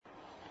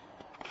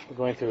We're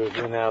going to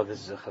review now,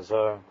 this is a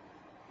Chazar,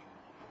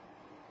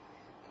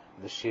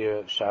 the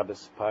Shir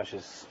Shabbos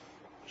Pashas,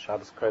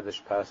 Shabbos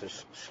Kodesh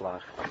Pashas Shlach.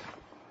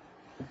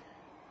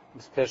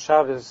 This Per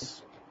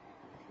Shabbos,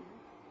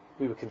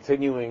 we were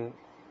continuing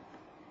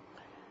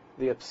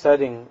the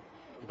upsetting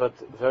but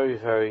very,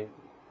 very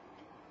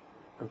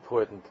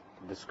important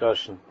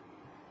discussion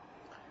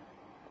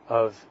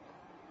of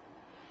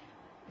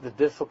the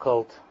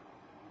difficult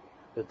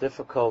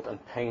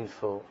and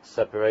painful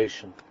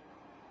separation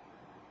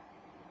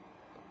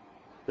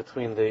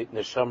between the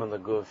neshama and the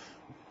guf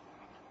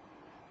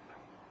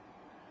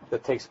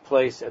that takes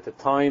place at the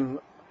time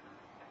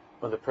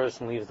when the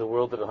person leaves the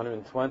world at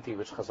 120,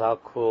 which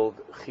Chazal called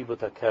chibut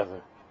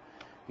hakever,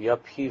 the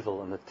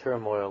upheaval and the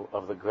turmoil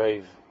of the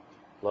grave,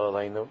 lo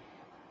aleinu,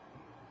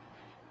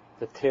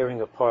 the tearing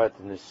apart,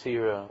 the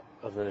nesira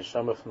of the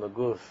neshama from the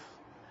guf,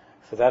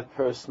 for that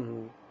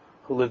person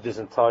who lived his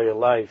entire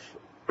life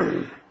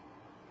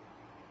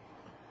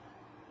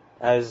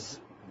as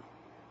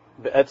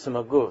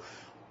be'etzem aguf,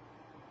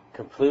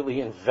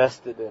 completely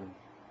invested in,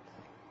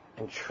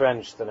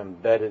 entrenched and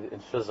embedded in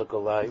physical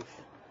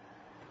life.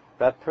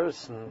 That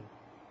person,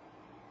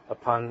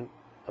 upon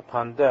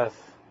death,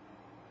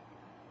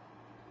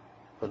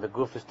 when the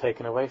guf is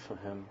taken away from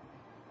him,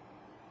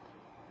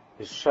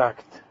 is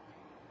shocked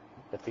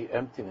at the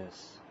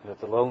emptiness and at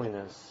the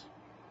loneliness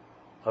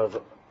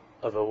of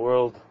a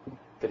world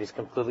that he's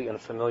completely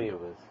unfamiliar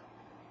with.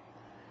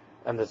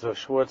 And as Rav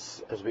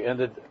Schwartz, as we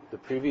ended the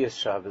previous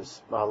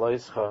Shabbos, Ma'ala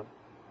Yischa,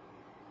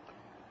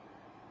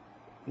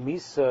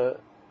 Misa,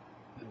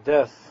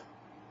 death,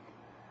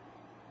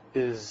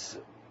 is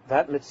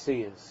that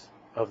mitzias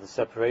of the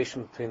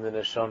separation between the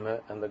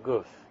neshama and the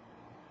guf.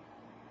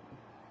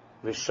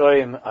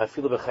 Rishoyim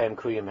afilu b'chaim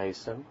kriyim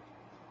heisim.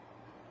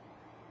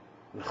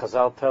 And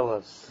Chazal tell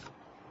us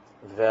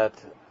that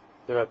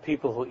there are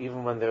people who,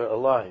 even when they're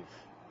alive,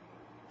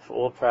 for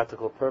all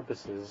practical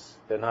purposes,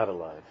 they're not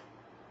alive.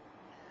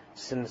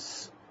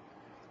 Since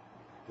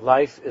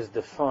life is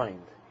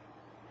defined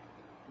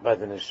by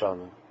the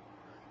neshama,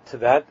 to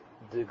that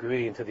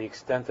degree and to the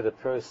extent that a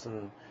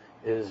person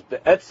is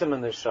be'etzem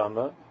and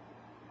neshama,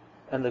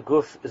 and the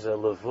guf is a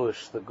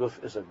lavush, the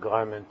guf is a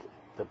garment,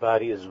 the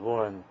body is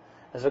worn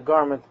as a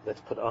garment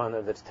that's put on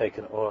and that's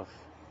taken off.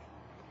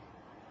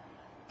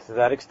 To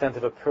that extent,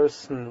 if a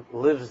person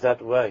lives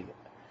that way,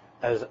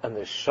 as a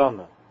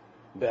neshama,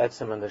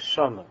 be'etzem and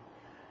neshama,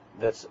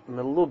 that's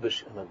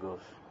melubish in the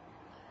guf,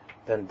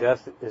 then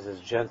death is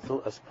as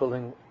gentle as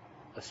pulling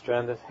a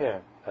strand of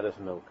hair out of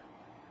milk.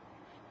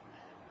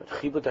 But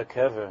chibut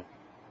hakever,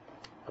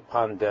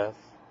 upon death,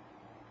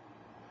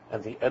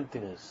 and the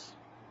emptiness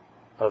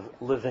of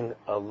living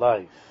a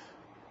life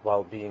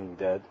while being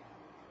dead,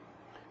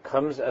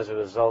 comes as a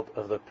result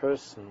of the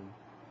person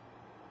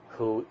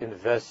who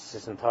invests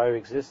his entire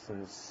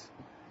existence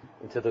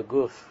into the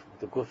guf.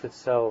 The guf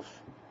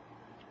itself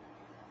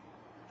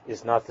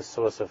is not the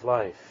source of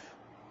life.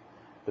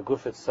 The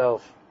guf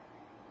itself,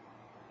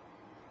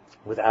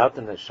 without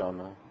the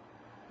neshama,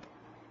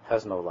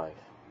 has no life.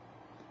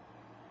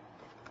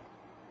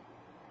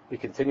 We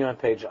continue on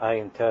page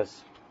Ayin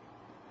Tes.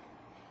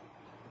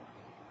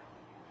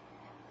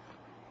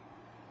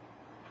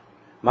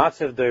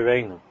 Matzav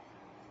Doreinu,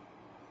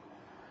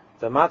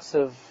 the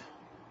matzav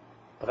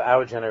of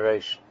our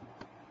generation,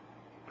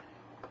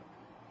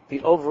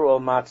 the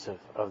overall matzav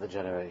of the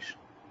generation.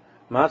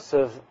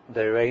 Matzav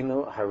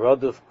Doreinu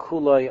haroduf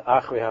kuloi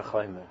achri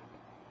hachaymer.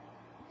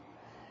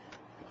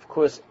 Of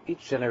course,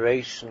 each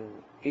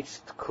generation,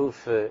 each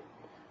tkufa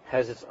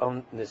has its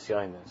own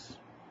nisyanis.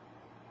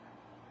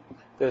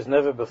 There's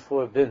never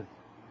before in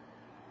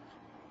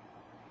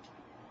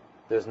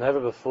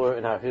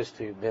our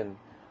history been,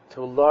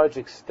 to a large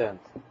extent,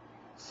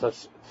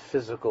 such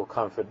physical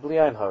comfort.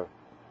 B'li'ayin har.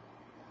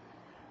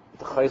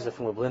 The Chayzer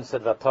from Lublin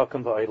said,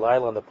 "V'atakim ba'oy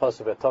laila," on the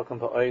pasuk, "V'atakim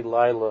ba'oy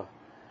laila,"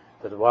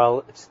 that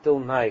while it's still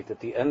night, at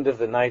the end of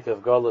the night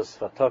of Golus,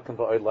 "V'atakim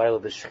ba'oy laila,"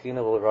 the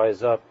Shekhinah will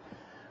rise up.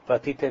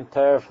 "V'atitem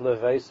taref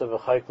leveisa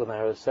v'chayklin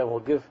harasem," will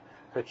give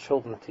her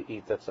children to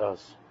eat. That's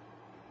us.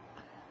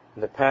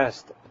 In the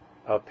past,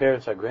 our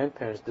parents, our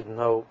grandparents didn't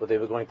know what they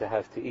were going to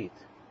have to eat.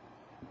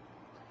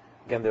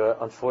 Again,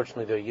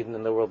 unfortunately, there are Yidden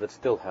in the world that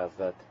still have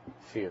that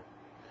fear.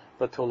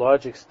 But to a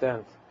large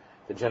extent,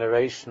 the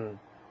generation,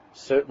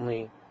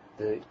 certainly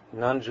the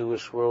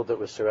non-Jewish world that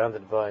we're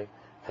surrounded by,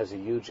 has a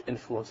huge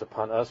influence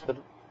upon us, but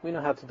we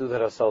know how to do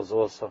that ourselves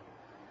also.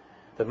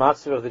 The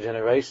matzah of the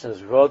generation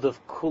is Rodov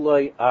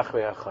Kuloi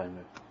Achrei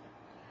HaChaymer.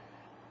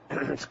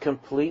 It's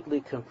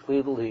completely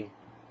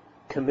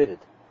committed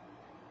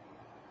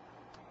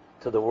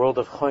to the world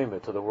of Chaymer,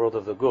 to the world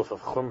of the Guf,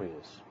 of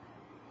Chumriyas.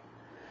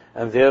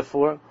 And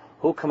therefore,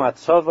 Hu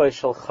Kamatzavai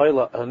Shal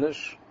Chayla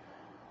Anish,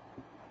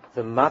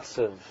 the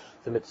matzav,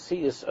 the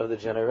mitzias of the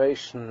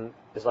generation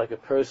is like a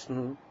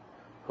person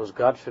who's,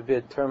 God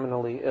forbid,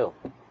 terminally ill.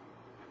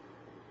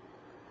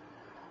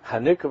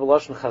 Hanikra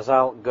b'lashon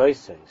Chazal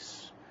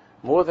Goises,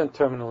 more than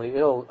terminally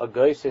ill, a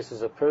Goises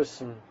is a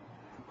person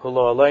who,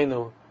 lo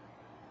aleinu,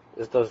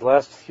 is those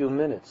last few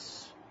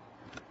minutes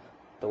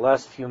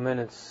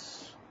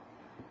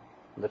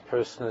the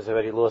person has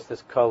already lost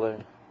his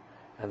color,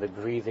 and the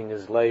breathing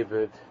is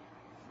labored,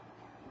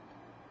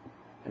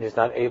 and he's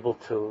not able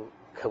to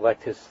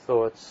collect his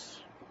thoughts.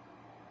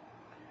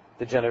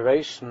 The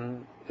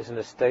generation is in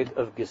a state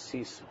of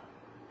gesisa.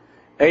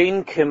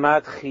 Ein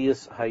kemat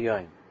chiyas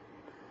hayom.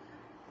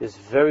 There's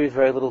very,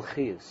 very little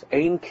chiyas.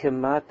 Ein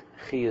kemat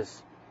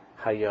chiyas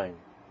hayom.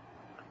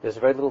 There's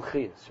very little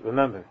chiyas.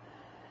 Remember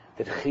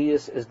that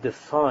chiyas is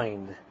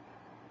defined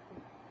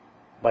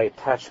by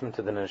attachment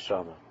to the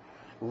neshama,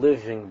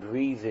 living,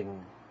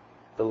 breathing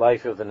the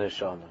life of the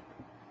neshama.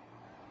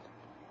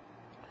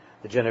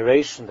 The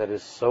generation that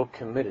is so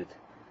committed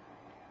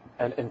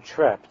and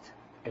entrapped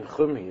in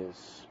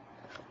chumiyas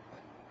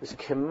is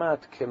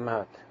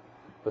kemat,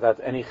 without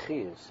any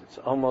chiyas. It's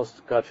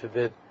almost, God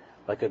forbid,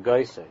 like a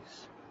guy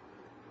says.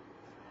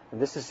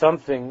 And this is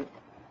something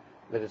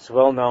that it's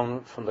well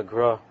known from the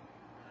Gra.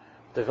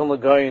 The Vilna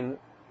Gaon,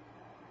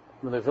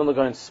 when the Vilna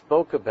Gaon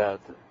spoke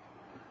about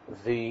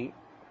the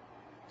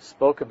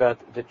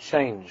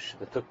change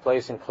that took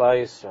place in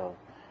Klal Yisrael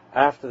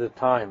after the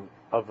time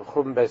of the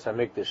Churban Beis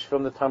HaMikdash,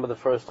 from the time of the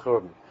first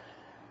Churban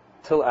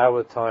till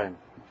our time,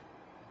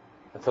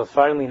 until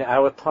finally in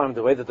our time,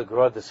 the way that the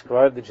Gra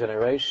described the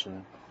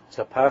generation,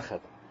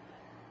 Tzapachat,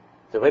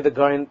 the way the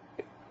Gaon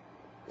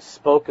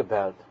spoke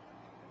about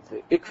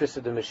the Ikris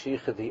of the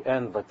Mashiach at the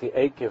end, like the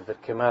Ekev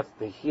that came out,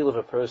 the heel of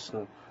a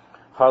person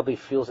hardly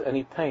feels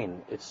any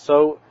pain. It's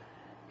so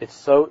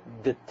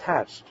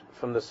detached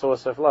from the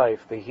source of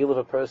life. The heel of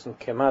a person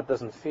came out,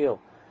 doesn't feel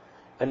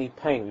any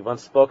pain. We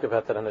once spoke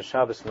about that on the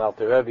Shabbos in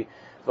Alter Rebbe,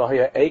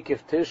 V'haya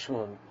Ekev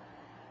Tishmun,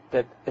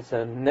 that it's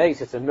a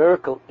nace, it's a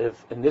miracle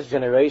if in this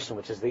generation,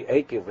 which is the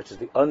Ekev, which is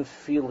the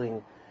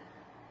unfeeling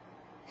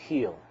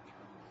heel,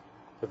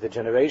 that the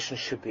generation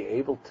should be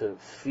able to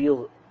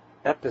feel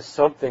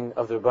something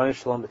of the Rebbeinu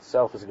Shalom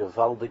itself is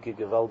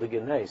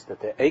gewaldige nace, that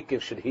the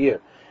Ekev should hear,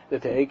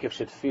 that the Ekev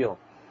should feel.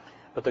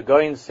 But the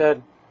Gaon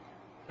said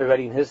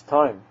already in his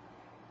time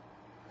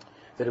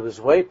that it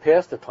was way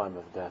past the time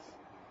of death.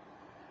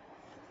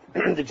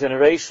 The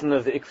generation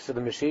of the Ikris of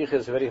the Mashiach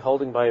is already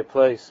holding by a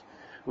place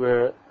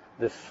where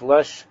the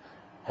flesh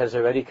has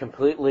already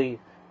completely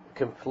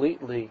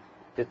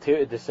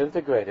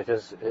disintegrated,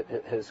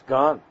 it has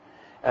gone,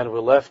 and we're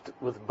left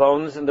with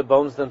bones, and the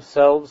bones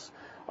themselves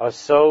have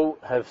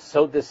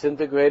so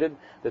disintegrated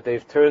that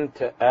they've turned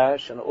to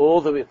ash and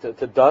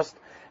to dust,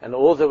 and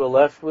all that we're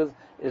left with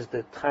is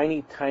the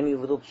tiny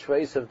little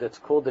trace of that's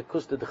called the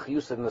kusta de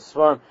chiyus in the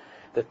Svarim,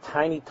 the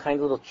tiny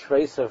little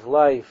trace of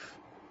life,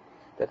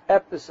 that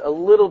a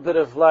little bit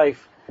of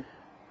life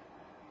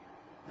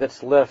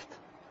that's left.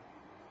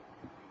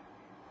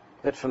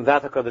 That from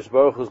that HaKadosh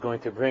Baruch Hu is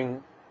going to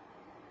bring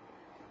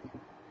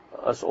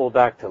us all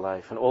back to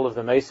life, and all of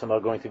the Mesim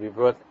are going to be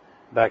brought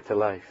back to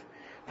life.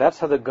 That's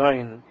how the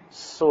Gaon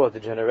saw the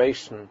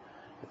generation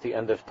at the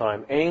end of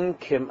time. Ein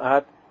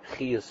kimat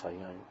chiyas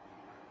hayom.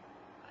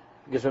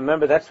 Because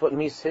remember, that's what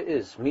Misa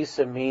is.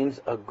 Misa means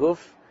a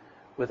guf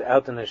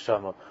without an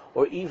neshama.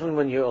 Or even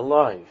when you're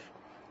alive,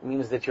 it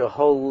means that your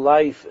whole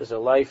life is a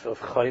life of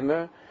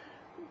chaymer,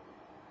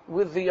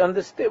 with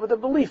the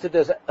belief that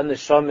there's a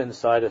neshama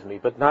inside of me,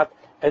 but not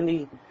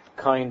any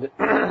kind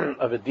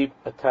of a deep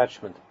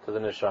attachment to the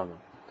neshama.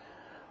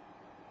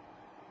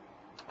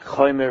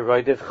 Chaymer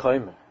raidev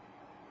chaymer.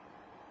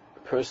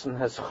 The person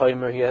has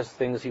chaymer, he has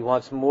things, he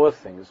wants more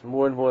things,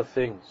 more and more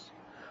things.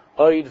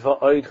 Oid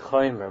va'oid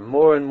chaymer,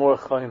 more and more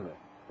chaymer.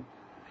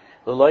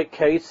 L'loi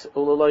kates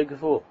u'l'loi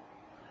gvul,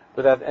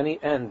 without any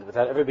end,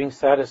 without ever being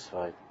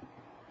satisfied.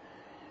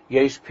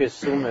 Yesh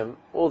pirsumim,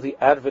 all the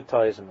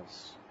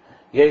advertisements.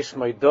 Yesh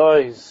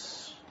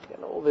maidois,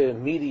 and all the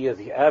media,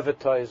 the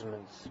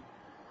advertisements.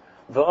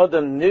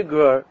 Va'adam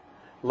nigrar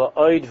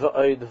la'oid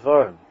va'oid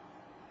dvarim,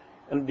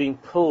 and being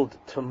pulled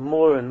to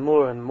more and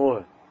more and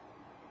more,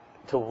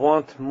 to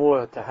want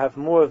more, to have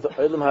more of the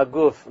olam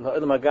haguf and the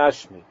olam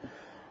hagashmi.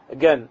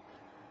 Again,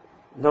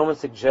 no one's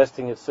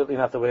suggesting it's certainly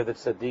not the way that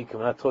tzaddikim.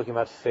 We're not talking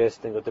about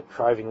fasting or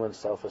depriving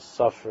oneself of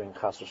suffering,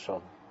 chas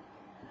v'shalom.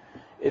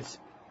 It's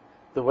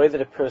the way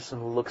that a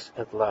person looks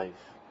at life,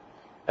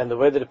 and the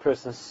way that a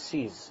person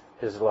sees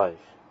his life.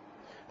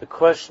 The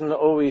question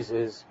always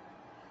is,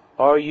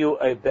 are you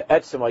a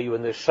be'etzim, are you a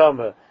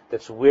neshama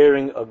that's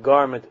wearing a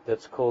garment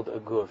that's called a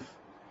guf?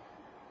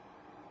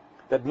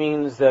 That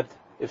means that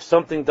if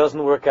something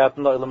doesn't work out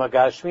in the olam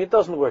hagashmi, it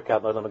doesn't work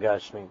out in the olam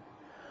hagashmi.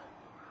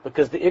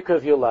 Because the ikra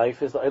of your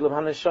life is the olam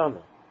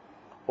haneshama.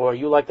 Or are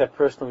you like that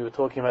person we were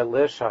talking about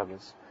last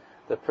Shabbos?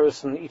 The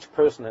person, each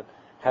person that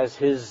has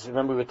his,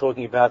 remember we were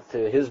talking about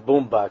his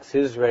boombox,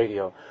 his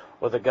radio,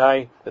 or the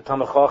guy, the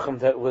Talmid Chacham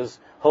that was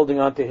holding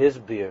on to his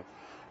beer,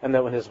 and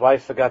that when his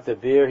wife forgot the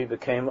beer, he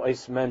became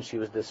ois mensch, he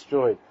was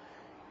destroyed.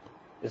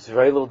 It's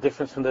very little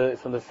difference from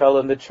the fellow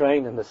in the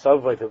train, in the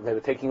subway, that they were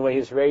taking away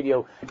his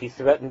radio. He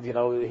threatened,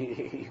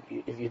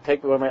 if you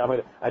take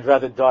away I'd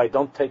rather die,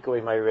 don't take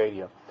away my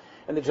radio.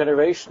 And the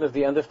generation of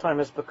the end of time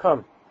has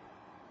become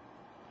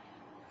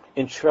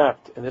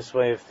entrapped in this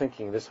way of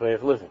thinking, this way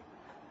of living.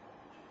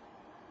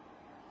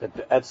 That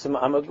be'etzim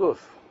amaguf,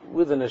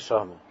 with a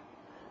neshama.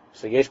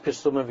 So yesh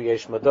pesumim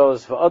v'yesh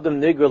mados v'adam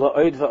nigra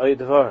la'oid v'oid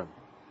dvarim.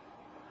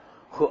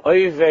 Hu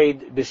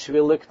oived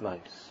b'shvil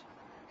liknais.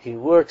 He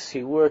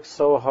works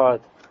so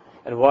hard.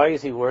 And why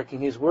is he working?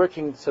 He's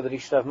working so that he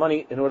should have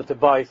money in order to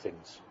buy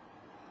things.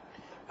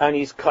 And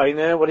he's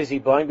kaineh, what is he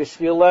buying?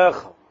 B'shvil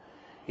lechel.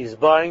 He's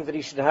buying that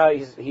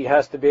he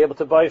has to be able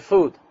to buy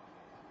food.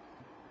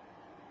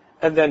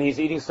 And then he's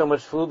eating so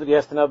much food that he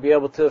has to now be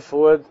able to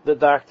afford the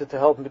doctor to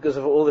help him because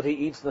of all that he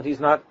eats and that he's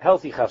not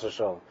healthy, chas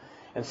v'shalom.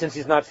 And since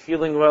he's not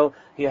feeling well,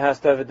 he has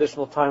to have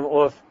additional time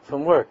off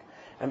from work.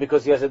 And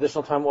because he has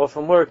additional time off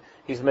from work,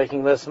 he's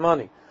making less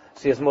money.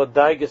 So he has more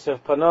daigus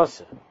of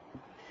panasa.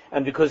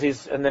 And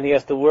then he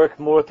has to work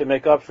more to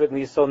make up for it, and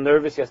he's so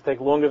nervous, he has to take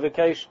longer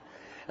vacation.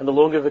 And the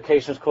longer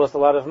vacations cost a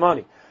lot of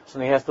money. So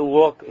he has to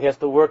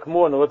work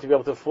more in order to be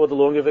able to afford the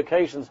longer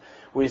vacations,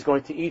 where he's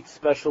going to eat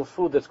special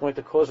food that's going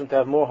to cause him to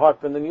have more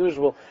heartburn than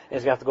usual, and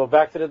he's going to have to go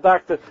back to the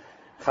doctor.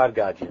 Chad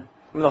gadya.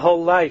 I mean, the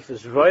whole life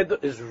is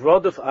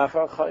roduf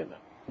achar chaymer.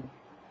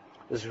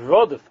 Is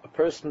roduf, a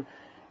person,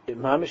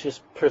 mamish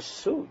is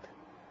pursued.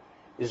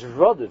 Is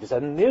roduf, is a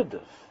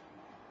nirduf.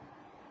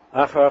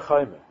 Achar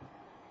chaymer.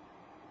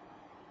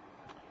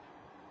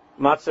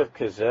 Matzav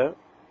kazeh.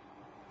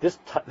 This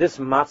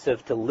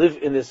matzav, to live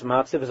in this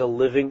matzav, is a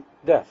living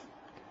death.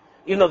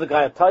 Even though the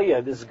guy will tell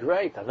you, this is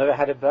great, I've never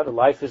had it better,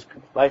 life has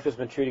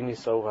been treating me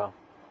so well.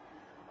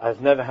 I've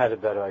never had it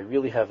better, I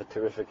really have a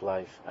terrific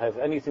life. I have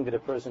anything that a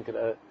person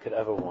could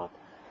ever want.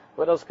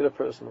 What else could a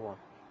person want?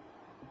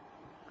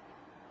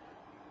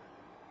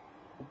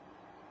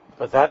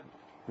 But that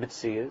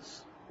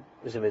mitzias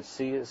is a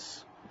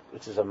mitzias,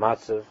 which is a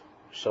matzav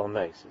shel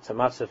meis. It's a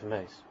matzav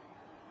meis.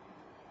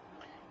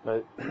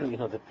 But,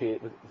 the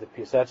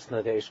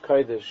Piasetzna, the Eish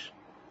Kodesh,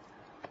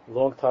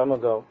 long time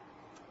ago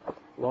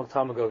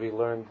we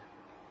learned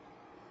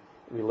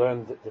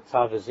the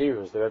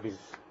Tzavazirus, the Rebbe's,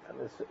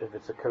 if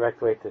it's a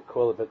correct way to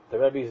call it, but the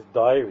Rebbe's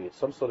diary. It's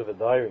some sort of a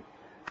diary,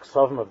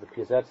 Ksavim of the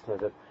Piasetzna,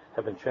 that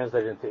have been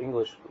translated into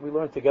English. We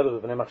learned together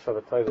with Bnei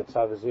Machshavatay the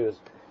Tzavazirus,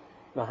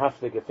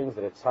 Nahaflik, things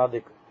that a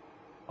tzaddik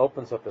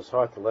opens up his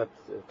heart to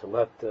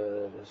let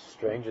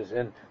strangers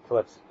in, to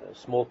let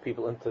small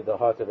people into the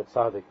heart of a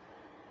tzaddik.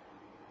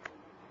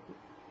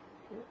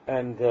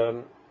 And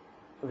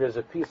there's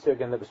a piece there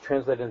again that was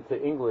translated into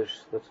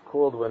English that's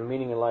called "When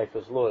Meaning in Life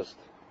is Lost."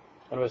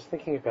 And I was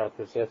thinking about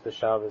this after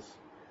Shabbos.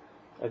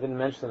 I didn't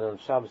mention it on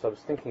Shabbos. I was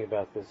thinking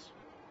about this.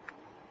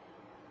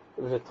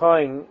 There was a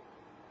time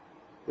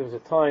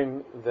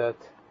that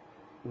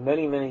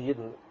many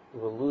Yidden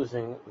were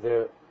losing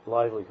their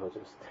livelihoods.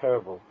 It was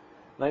terrible.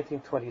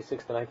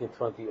 1926 to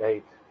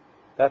 1928.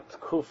 That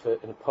Kufa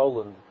in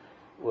Poland,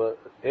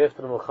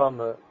 after the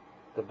Milchama,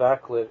 the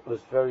backlit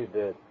was very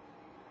bad.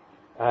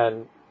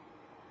 And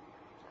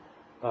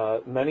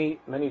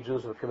many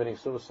Jews were committing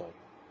suicide.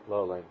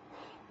 Lo alein.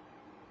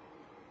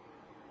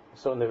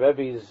 So in the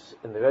Rebbe's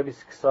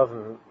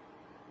Ksavim,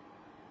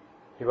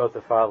 he wrote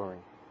the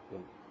following.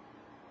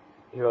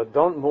 He wrote,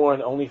 "Don't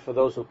mourn only for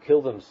those who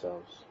kill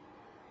themselves."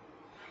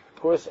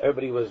 Of course,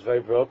 everybody was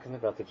very broken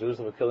about the Jews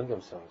that were killing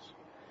themselves.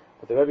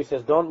 But the Rebbe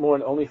says, don't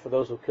mourn only for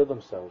those who kill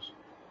themselves.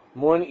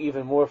 Mourn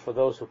even more for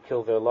those who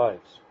kill their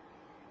lives.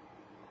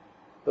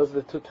 Those are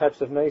the two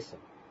types of Mason.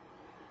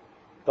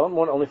 Don't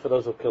mourn only for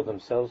those who kill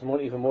themselves, mourn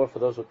even more for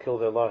those who kill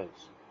their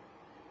lives.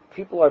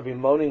 People are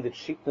bemoaning the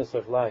cheapness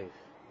of life,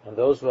 and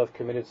those who have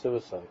committed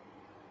suicide.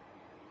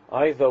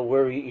 I, though,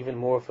 worry even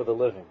more for the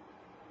living.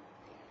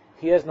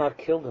 He has not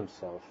killed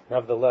himself,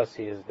 nevertheless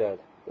he is dead.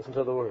 Listen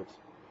to the words.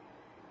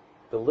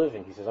 The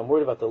living, he says, I'm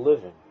worried about the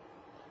living.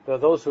 There are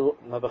those who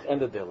Nabach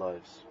ended their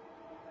lives.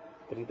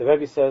 But the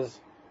Rebbe says,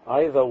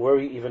 I, though,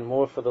 worry even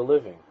more for the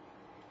living.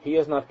 He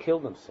has not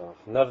killed himself,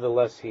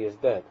 nevertheless he is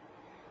dead.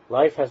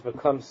 Life has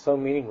become so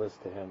meaningless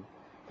to him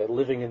that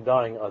living and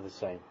dying are the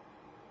same.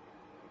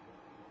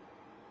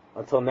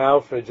 Until now,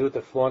 for a Jew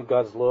to flaunt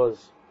God's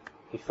laws,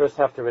 he'd first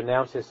have to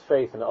renounce his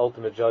faith in the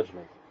ultimate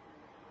judgment.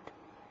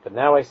 But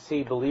now I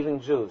see believing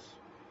Jews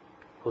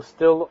who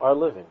still are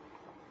living,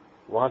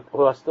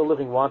 who are still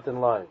living wanton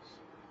lives.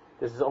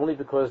 This is only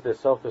because their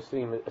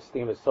self-esteem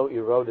is so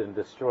eroded and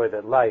destroyed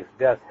that life,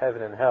 death,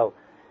 heaven, and hell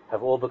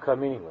have all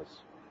become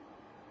meaningless.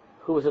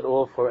 Who is it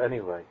all for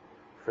anyway?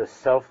 For a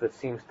self that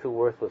seems too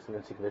worthless and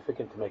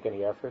insignificant to make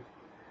any effort?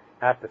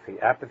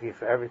 Apathy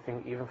for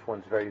everything, even for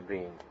one's very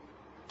being.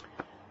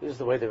 This is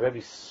the way the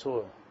Rebbe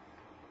saw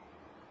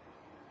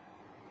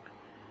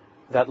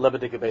that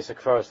Lebedika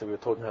Basic Forest that we were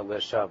talking about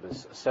last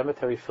Shabbos, a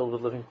cemetery filled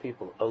with living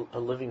people, a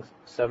living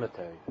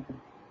cemetery.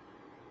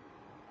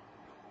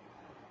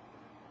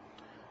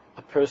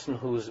 A person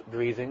who's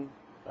breathing,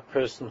 a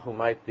person who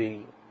might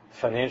be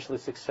financially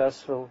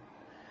successful,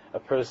 a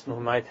person who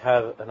might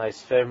have a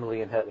nice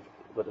family and have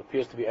what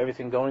appears to be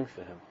everything going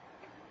for him.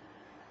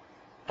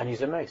 And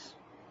he's a mace.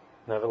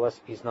 Nevertheless,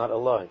 he's not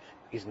alive.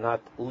 He's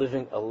not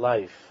living a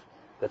life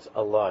that's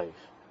alive.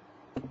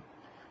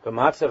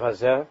 B'matzav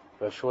hazeh,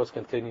 Rav Schwartz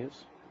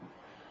continues,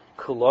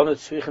 kulonu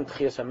tzrichen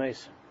tchias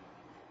hameis.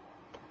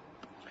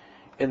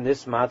 In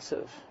this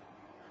matzav,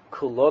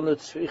 kulonu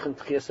tzrichen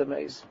tchias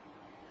hameis.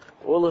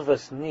 All of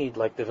us need,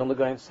 like the Vilna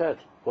Gaon said,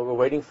 what we're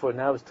waiting for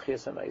now is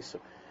Tchias HaMeisa.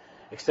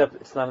 Except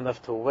it's not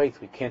enough to wait.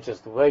 We can't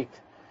just wait.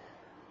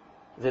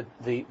 The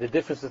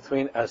difference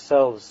between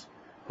ourselves,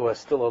 who are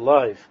still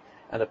alive,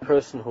 and a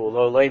person who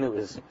Lo'aleinu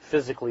is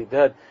physically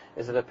dead,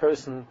 is that a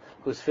person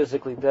who's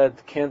physically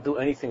dead can't do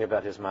anything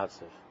about his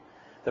matzav.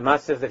 The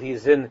matzav that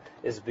he's in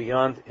is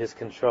beyond his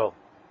control.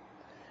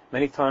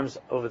 Many times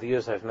over the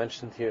years I've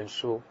mentioned here in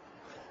Shul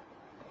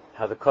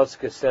how the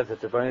Kotzker said that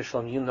the Baruch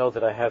Shalom, you know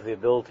that I have the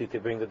ability to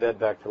bring the dead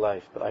back to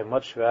life, but I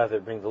much rather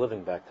bring the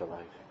living back to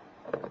life.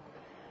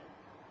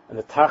 And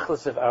the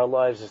tachlis of our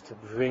lives is to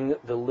bring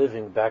the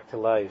living back to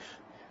life.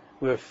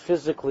 We're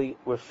physically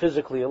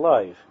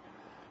alive.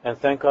 And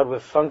thank God we're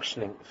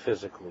functioning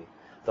physically.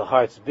 The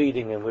heart's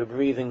beating and we're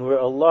breathing, we're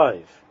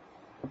alive.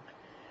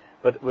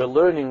 But we're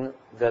learning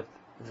that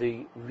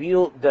the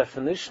real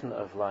definition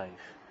of life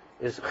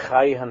is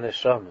Chai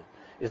HaNeshama,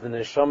 is the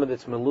Neshama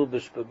that's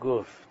melubish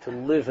beguf, to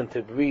live and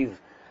to breathe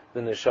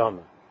the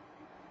Neshama.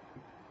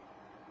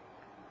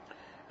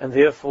 And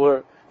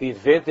therefore, the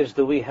advantage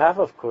that we have,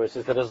 of course,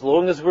 is that as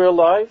long as we're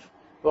alive,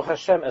 Baruch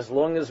Hashem, as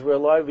long as we're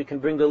alive, we can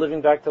bring the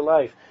living back to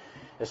life.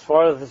 As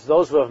far as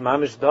those who have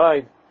mamish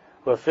died,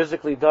 who have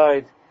physically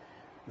died,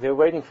 they're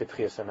waiting for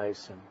Tchias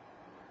HaMeisim.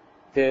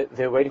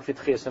 They're waiting for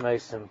Tchias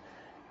HaMeisim.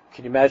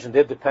 Can you imagine?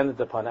 They're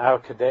dependent upon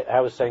our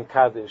saying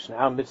Kaddish, and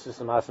our mitzvahs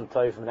and Masim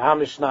Tovim, and our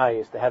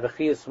Mishnayos, to have a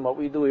chiyas from what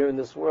we do here in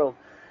this world.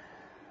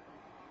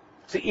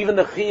 So even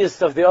the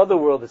chiyas of the other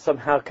world is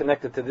somehow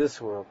connected to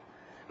this world.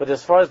 But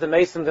as far as the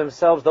Meisim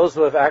themselves, those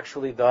who have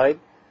actually died,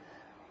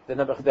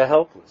 they're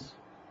helpless.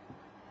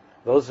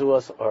 Those of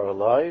us are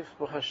alive,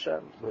 Baruch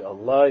Hashem, we're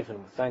alive,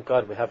 and thank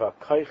God we have our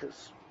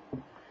kaiches.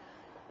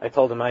 I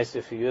told a Maaseh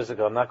a few years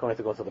ago, I'm not going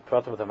to go into the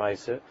pratim of the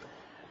Maaseh.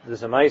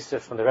 There's a Maaseh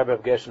from the Rebbe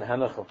of Gershon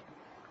Henoch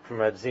from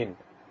Radzin.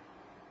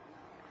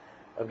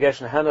 Of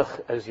Gershon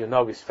Henoch, as you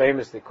know, he's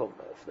famous. They call him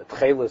the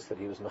Tchelis, that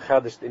he was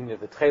Mechadish, the Indian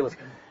of the Tchelis.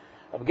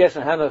 Of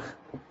Gershon Henoch,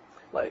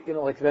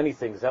 like many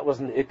things, that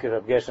wasn't the Iker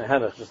of Gershon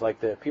Henoch, just like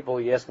the people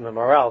you ask them the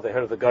Maral, they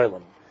heard of the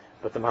Goyim.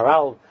 But the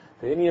Maral,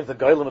 the Indian of the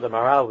Goyim of the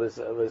Maral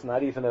was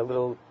not even a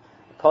little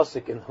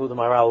posik in who the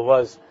Maral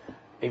was,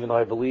 even though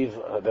I believe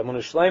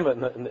B'emunah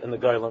Shleima in the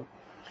Goyim.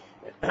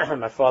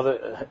 My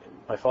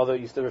father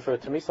used to refer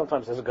to me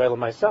sometimes as a Goyim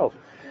myself.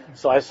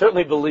 So I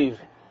certainly believe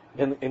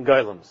in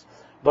Goylims.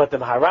 But the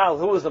Maharal,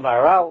 who was the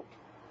Maharal?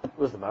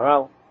 Who was the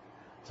Maharal?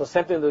 So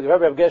same thing with the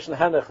Rebbe of Gershon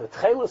Henoch. The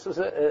Tchelis was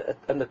a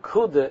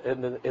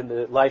nekuda in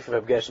the life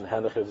of Gershon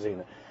Henoch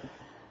Zina.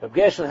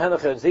 Gershon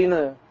Henoch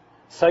Zina,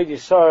 Sayyid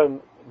Yisharim,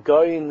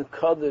 Goyin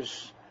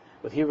Kodesh,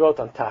 what he wrote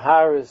on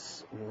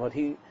Taharis, and what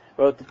he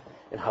wrote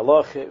in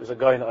Halach, it was a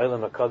Goyin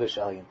Olam HaKodesh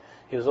Alien.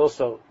 He was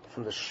also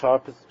from the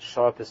sharpest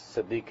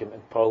tzaddikim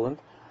in Poland.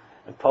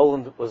 And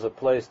Poland was a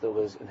place that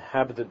was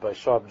inhabited by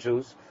sharp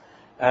Jews.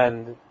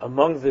 And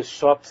among the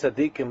sharp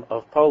tzaddikim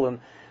of Poland,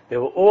 they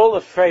were all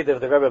afraid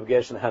of the Rebbe of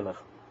Gershon Henoch.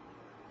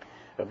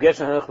 Rebbe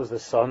Gershon Henoch was the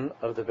son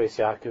of the Beis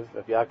Yaakov,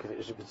 Rebbe Yaakov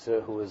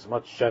Ishbitzer, who was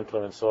much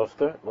gentler and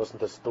softer,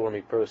 wasn't a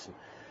stormy person.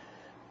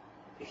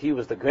 He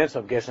was the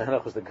grandson of Gershon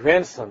Henoch, was the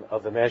grandson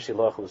of the Meir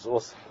Shilach, who was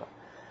also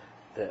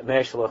an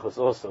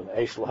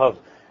Eish Lahav.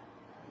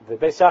 The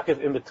Beis Yaakov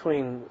in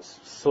between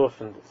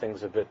softened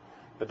things a bit,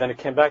 but then it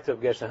came back to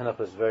Gershon Henoch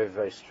was very,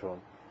 very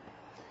strong.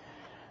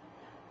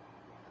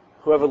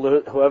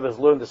 Whoever's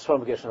learned this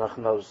from Gershon Henoch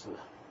knows.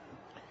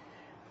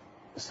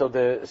 So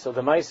the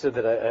Maaseh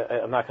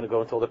that I'm not going to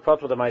go into all the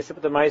plot of the Maaseh,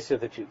 but the Maaseh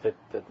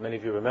that many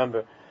of you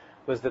remember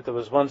was that there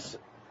was once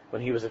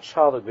when he was a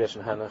child of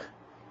Gershon Henoch,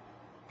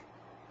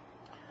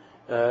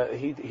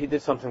 he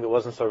did something that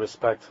wasn't so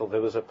respectful.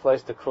 There was a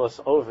place to cross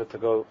over to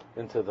go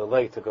into the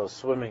lake to go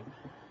swimming,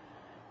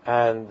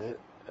 and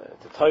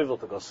to Tovel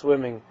to go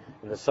swimming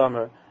in the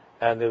summer,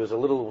 and there was a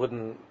little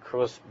wooden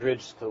cross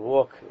bridge to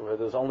walk where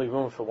there was only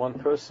room for one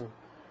person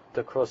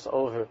to cross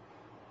over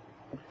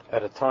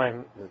at a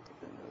time,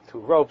 2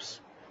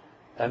 ropes,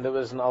 and there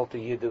was an Alter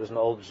Yid, there was an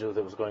old Jew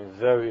that was going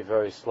very,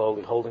 very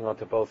slowly, holding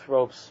onto both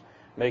ropes,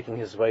 making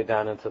his way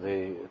down into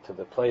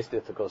the place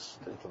there to go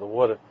into the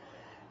water.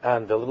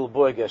 And the little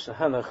boy Gershon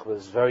Henoch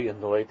was very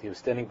annoyed. He was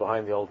standing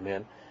behind the old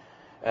man,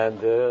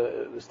 and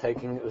it was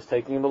taking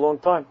him a long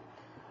time.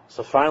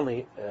 So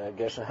finally,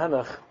 Gershon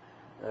Henoch,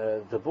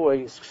 the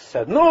boy,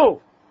 said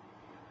no.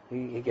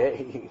 He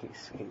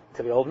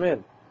to the old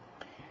man.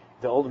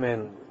 The old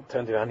man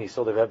turned around. He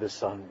saw the Rebbe's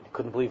son. He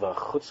couldn't believe a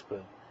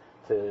chutzpah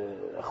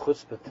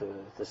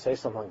to say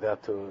something like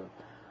that to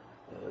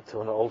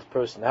an old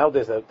person.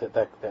 Nowadays, that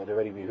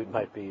already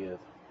might be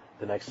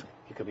the next.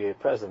 He could be a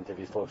president if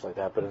he talks like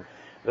that.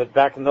 But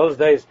back in those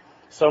days,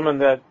 someone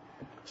that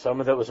was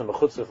a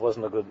mechutzah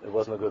wasn't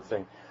a good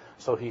thing.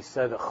 So he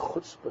said, a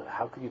chutzpah,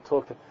 how could you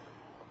talk to?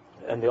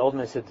 And the old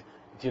man said,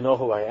 do you know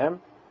who I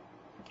am?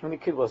 And the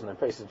kid wasn't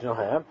impressed. He said, do you know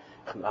who I am?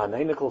 I'm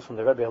an Einikl from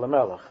the Rebbe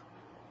Elimelech.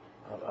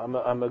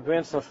 I'm a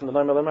grandson from the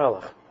Noam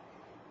Elimelech.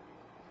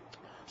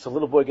 So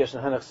little boy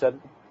Gershon Henoch said,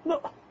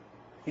 no,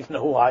 you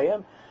know who I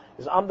am?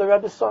 He said, I'm the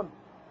Rebbe's son.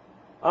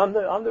 I'm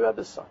the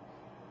Rebbe's son.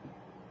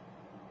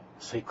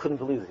 So he couldn't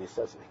believe it. He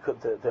says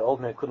the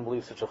old man couldn't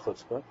believe such a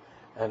chutzpah.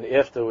 And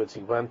afterwards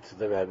he went to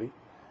the Rebbe.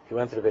 He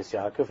went to the Beis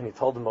Yaakov and he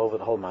told him over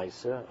the whole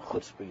Maaseh.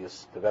 Chutzpah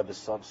is the Rebbe's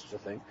son, such a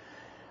thing.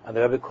 And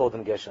the Rebbe called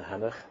him Gesher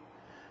Henech,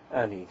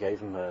 and he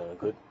gave him a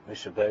good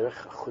Mishnah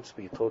Berach, a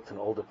chutzpah. He talked to an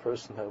older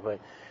person that way.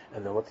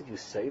 And then what did you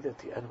say at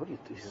the end? What do you?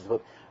 He says,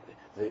 "What?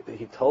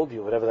 He told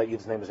you, whatever that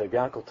Yid's name is, Rabbi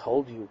Yankel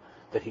told you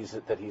that he's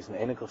an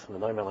Einikus from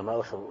the Noam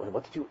Elimelech. And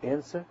what did you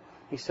answer?"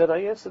 He said, "I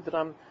answered that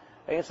I'm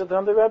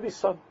the Rebbe's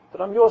son,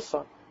 that I'm your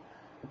son."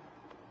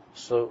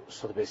 So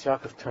the Beis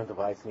Yaakov turned to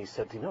Weitz and he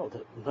said, "Do you know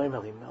the Noam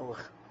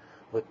Elimelech,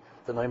 with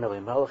the Noam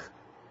Elimelech?"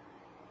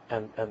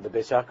 And the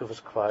Beis Yaakov was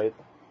quiet,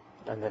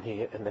 and then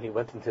he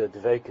went into the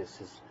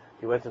Dveikus.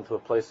 He went into a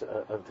place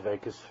of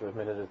Dveikus for a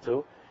minute or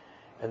two,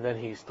 and then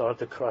he started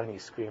to cry and he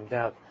screamed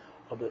out,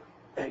 "Oh, but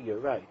you're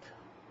right.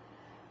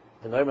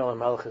 The Noam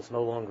Elimelech is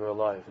no longer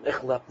alive. And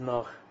ich leb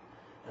noch,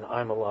 and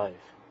I'm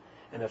alive.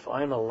 And if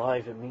I'm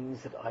alive, it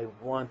means that I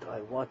want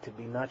to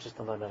be not just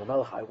a Noam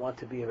Elimelech, I want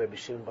to be a Rebbe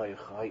Shimon Bar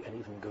Yochai, and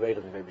even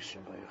greater than Rebbe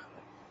Shimon Bar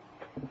Yochai.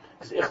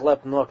 Because ich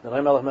leb noch, the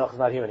Noam Elimelech is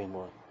not here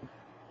anymore.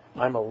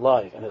 I'm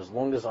alive, and as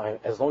long as I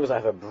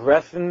have a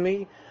breath in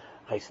me,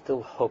 I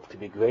still hope to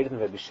be greater than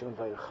Rebbe Shimon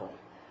Bar Yochai."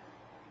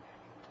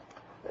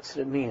 That's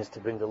what it means to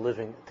bring the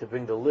living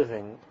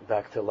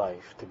back to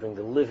life, to bring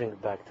the living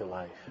back to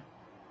life.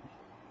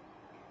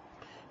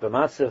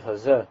 B'matzav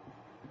hazeh,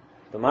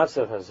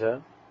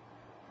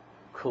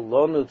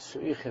 kulonu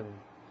tzrichim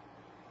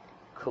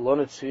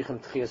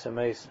tchias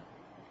hameisa.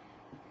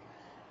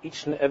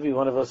 Each and every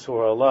one of us who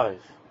are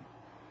alive,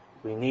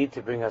 we need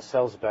to bring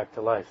ourselves back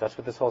to life. That's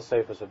what this whole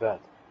sefer is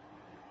about.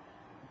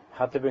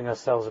 How to bring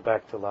ourselves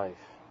back to life.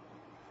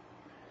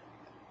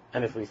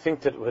 And if we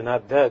think that we're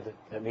not dead,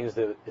 that means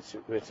that it's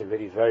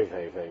already very,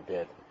 very, very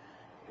bad.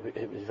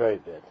 It was very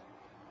bad.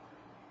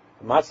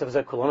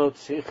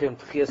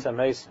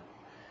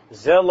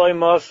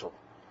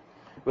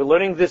 We're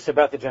learning this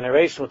about the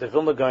generation, what the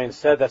Vilna Gaon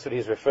said, that's what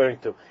he's referring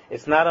to.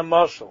 It's not a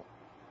marshal.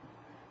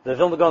 The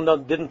Vilna Gaon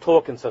didn't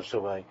talk in such a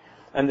way.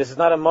 And this is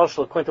not a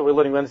marshal, according to what we're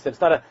learning, we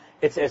understand.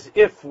 It's as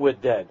if we're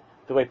dead.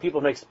 The way people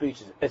make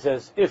speeches, it's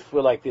as if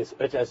we're like this,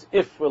 it's as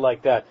if we're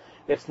like that.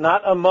 It's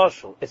not a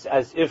marshal, it's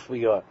as if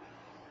we are.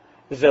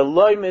 It's not a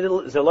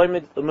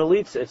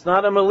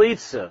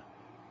militza.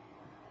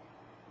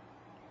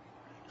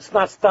 It's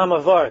not stam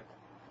avart.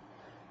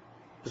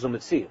 It's a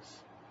mitzias.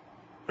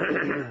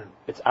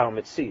 It's our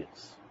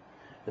mitzias.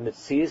 The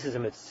mitzias is a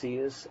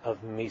mitzias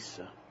of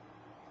misa.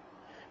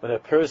 When a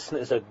person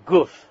is a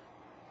guf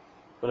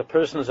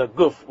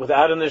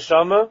without a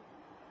neshama,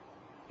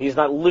 he's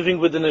not living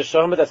with the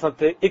neshama, that's not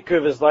the ikr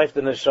of his life,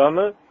 the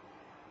neshama,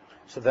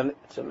 so then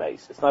it's a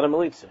mace. It's not a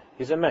militza.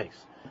 He's a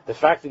mace. The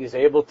fact that he's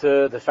able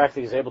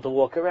to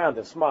walk around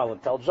and smile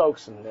and tell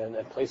jokes and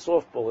play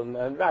softball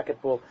and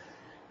racquetball,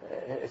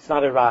 it's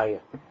not a raya.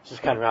 It's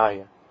just kind of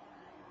raya.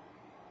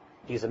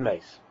 He's a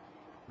mace.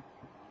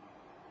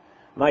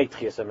 My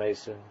tchias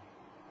ha-mesim.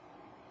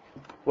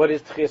 What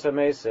is tchias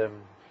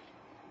ha-mesim?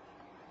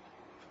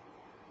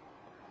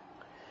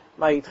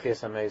 My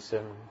tchias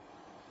ha-mesim.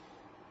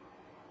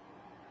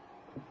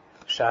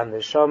 Shan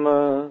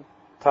neshama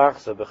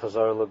tachza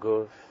b'chazar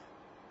l'guf.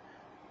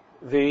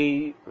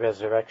 The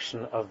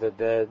resurrection of the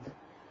dead.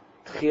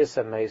 Tchias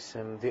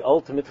ha-mesim. The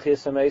ultimate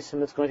tchias ha-mesim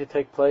that's going to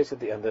take place at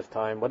the end of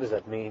time. What does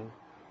that mean?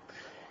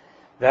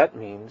 That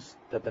means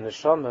that the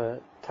neshama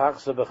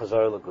tachza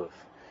b'chazar l'guf.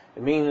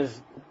 It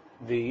means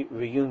the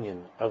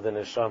reunion of the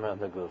neshama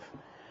and the guf.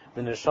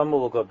 The neshama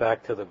will go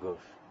back to the guf.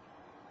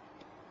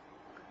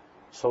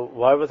 So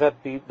why would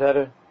that be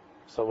better?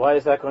 So why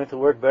is that going to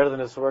work better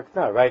than it's worked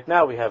now? Right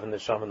now we have a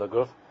neshama and the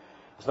guf.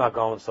 It's not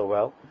going so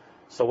well.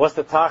 So what's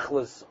the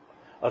tachlis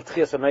of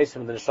tchias ha-mesim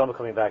and the neshama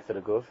coming back to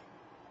the guf?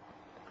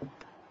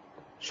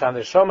 Shan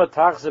neshama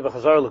tachza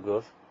b'chazar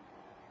l'guf.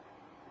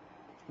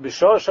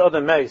 B'shor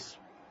she'odem meis.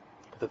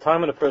 At the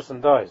time when a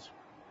person dies.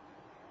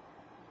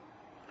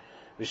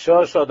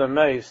 B'shor she'odem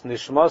meis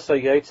nishmasa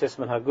yitzes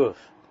min haguf.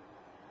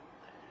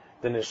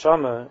 The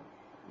neshama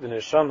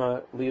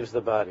leaves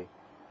the body.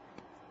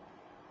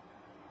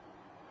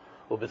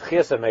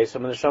 Ub'tchias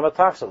ha-mesim the neshama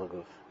tachza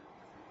l'guf.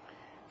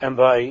 And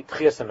by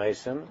tchias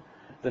ha-mesim,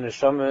 the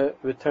neshama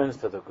returns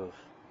to the guf.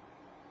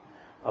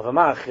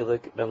 Avama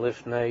achilik ben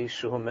lifnei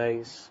shuhu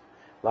meis,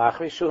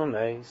 lachri shuhu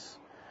meis.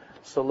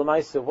 So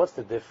l'maisa, what's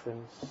the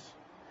difference?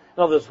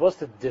 In other words, what's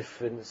the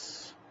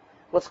difference?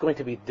 What's going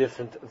to be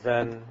different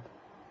than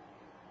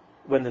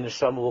when the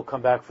neshama will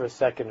come back for a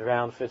second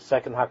round, for a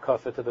second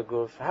hakafa to the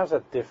guf? How's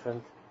that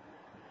different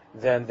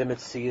than the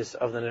mitzias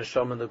of the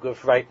neshama and the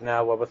guf right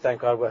now, where thank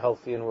God we're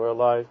healthy and we're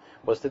alive?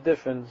 What's the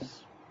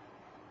difference?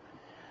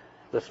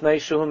 Lifnei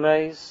shuhu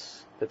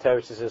meis, the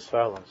teretz is as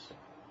follows.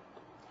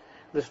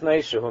 Lifnei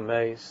shuhu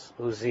meis,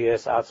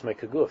 uzias atzmei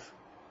keguf.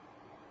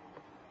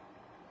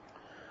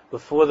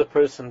 Before the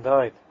person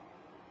died,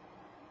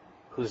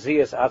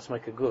 huzias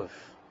atzmei keguf.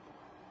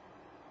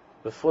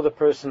 Before the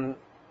person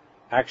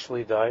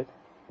actually died,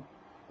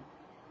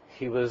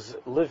 he was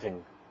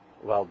living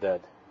while dead,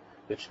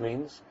 which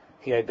means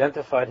he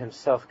identified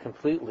himself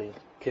completely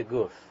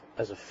keguf,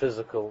 as a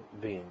physical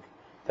being.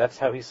 That's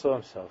how he saw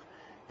himself.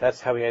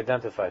 That's how he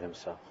identified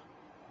himself.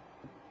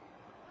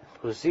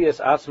 Of course, he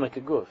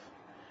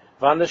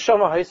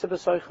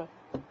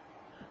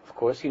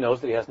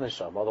knows that he has an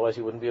neshama, otherwise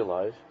he wouldn't be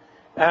alive.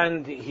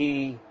 And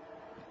he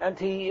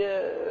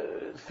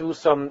threw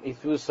some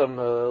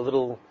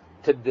little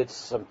tidbits,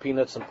 some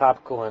peanuts, some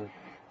popcorn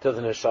to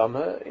the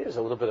neshama. Here's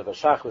a little bit of a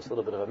shachris, a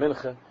little bit of a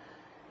mincha,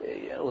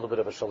 a little bit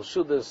of a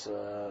shalshudas,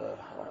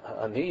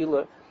 a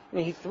neila. I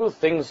mean, he threw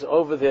things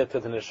over there to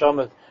the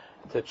neshama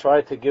to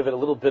try to give it a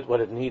little bit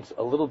what it needs,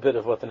 a little bit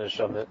of what the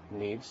neshama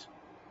needs.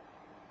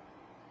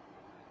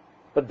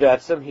 But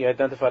B'atzim, he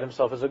identified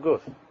himself as a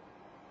guf.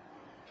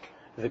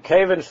 The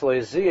kaven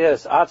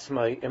shleizias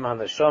atzmai iman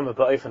neshama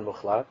ba'ofen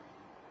muchlat.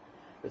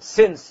 But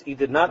since he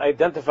did not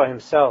identify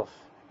himself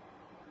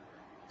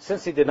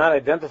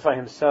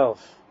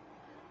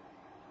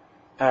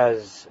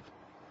as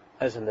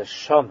a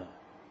neshama,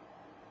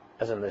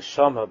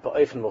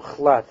 ba'ofen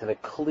muchlat, in a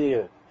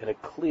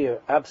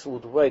clear,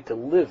 absolute way to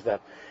live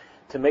that,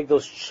 to make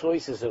those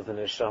choices of the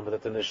neshama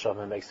that the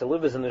neshama makes, to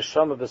live as a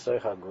neshama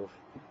b'soich haguf.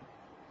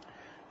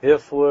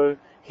 Therefore,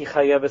 he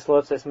chayav es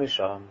lotzes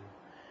misham.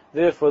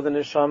 Therefore, the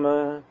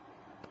neshama,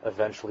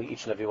 eventually,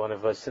 each and every one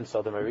of us, since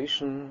Adam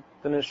Harishon,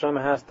 the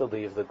neshama has to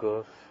leave the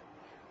guf.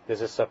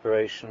 There's a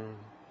separation.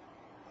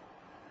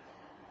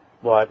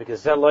 Why?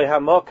 Because zeloi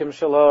hamokim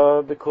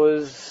shalah,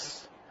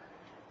 because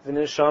the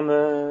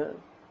neshama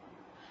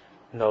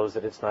knows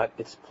that it's not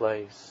its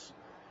place.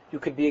 You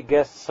could be a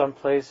guest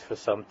someplace for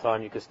some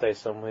time, you could stay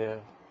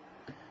somewhere.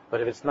 But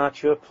if it's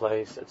not your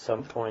place, at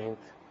some point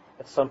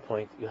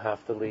you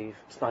have to leave.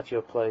 It's not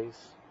your place.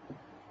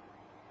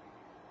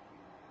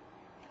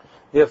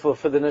 Therefore,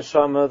 for the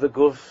neshama,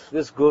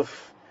 this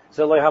guf,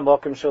 zeloi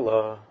hamokim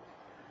shalah,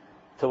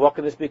 to what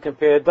can this be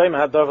compared?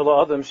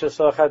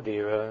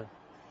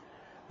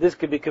 This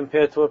could be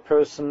compared to a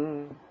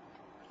person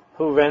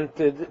who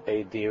rented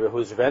a dira,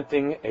 who's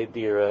renting a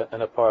dira,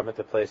 an apartment,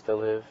 a place to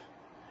live.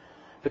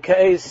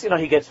 Because,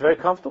 he gets very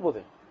comfortable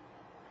there.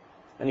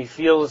 And he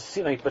feels,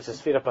 he puts his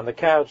feet up on the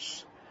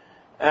couch,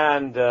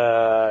 and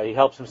he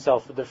helps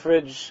himself with the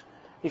fridge.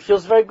 He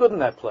feels very good in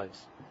that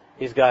place.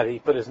 He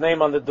put his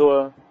name on the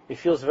door. He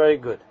feels very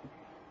good.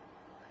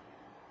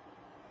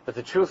 But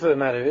the truth of the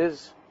matter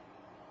is,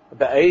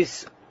 the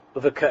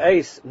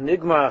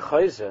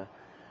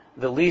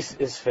lease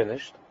is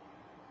finished.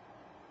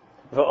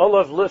 He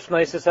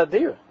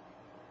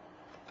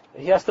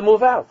has to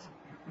move out.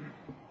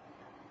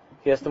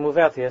 He has to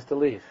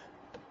leave.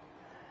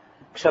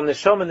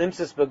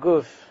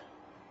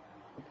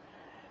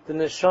 The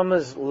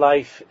neshama's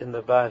life in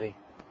the body.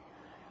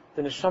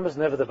 The neshama is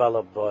never the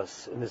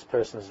balabas in this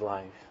person's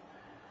life.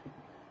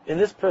 In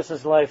this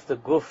person's life, the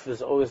guf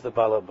is always the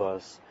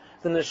balabas.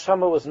 The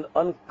neshama was an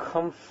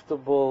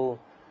uncomfortable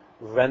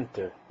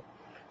renter.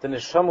 The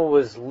neshama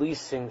was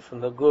leasing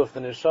from the guf. The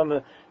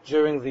neshama,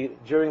 during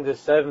the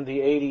 70,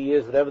 80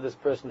 years, whatever this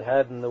person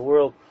had in the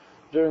world,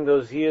 during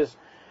those years,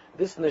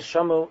 this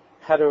neshama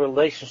had a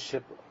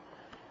relationship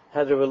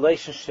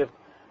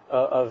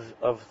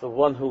of the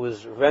one who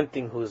is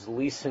renting, who is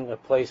leasing a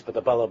place, but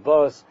the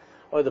balabas,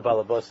 or the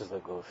balabas is the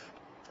guf.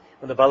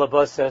 When the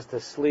balabas says to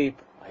sleep,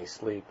 I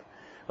sleep.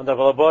 When the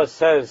balabas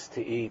says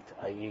to eat,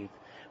 I eat.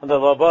 When the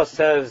balabas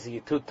says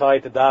you're too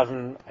tired to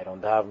daven, I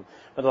don't daven.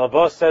 When the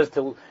balabas says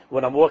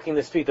when I'm walking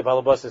the street, the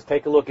balabas says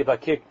take a look, give a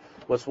kick.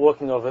 What's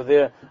walking over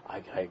there?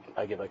 I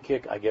give a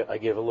kick. I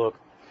give a look.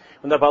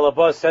 When the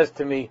balabas says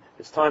to me,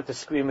 it's time to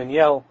scream and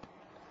yell,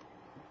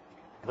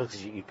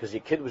 because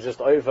your kid was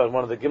just over on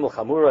one of the gimel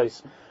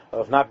chamurais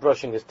of not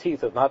brushing his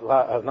teeth, of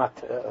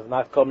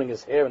not combing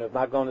his hair, and of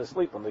not going to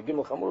sleep on the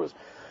gimel chamurais.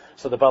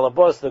 So the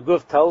balabas, the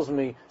guf, tells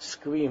me,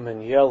 scream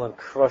and yell and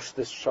crush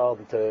this child,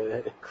 and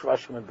to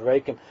crush him and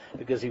break him,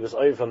 because he was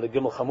over on the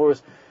gimel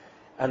chamurais.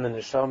 And the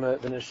neshama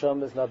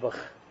is nabach.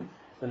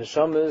 The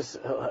neshama is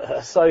a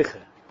seiche.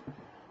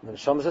 The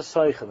neshama is a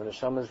seiche. The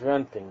neshama is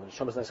renting. The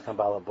neshama is neskam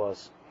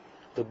balabas.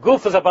 The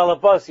guf is a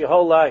balabas your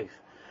whole life.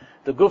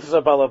 The guf is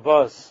a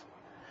balabas.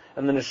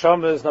 And the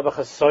neshama is nabach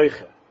a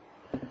seiche.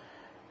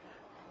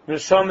 The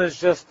neshama is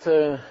just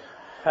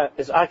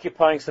is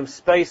occupying some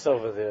space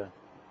over there.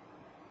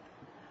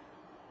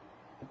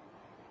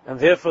 And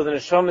therefore the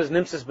neshama is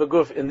nimtzes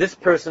beguf in this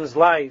person's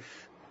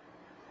life.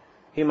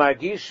 He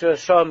margisha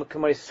sham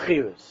k'may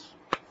schirus.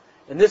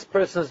 In this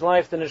person's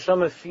life, the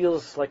neshama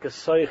feels like a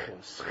seiche,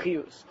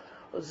 schirus.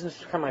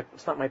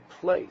 It's not my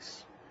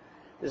place.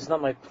 This is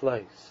not my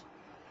place.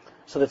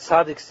 So the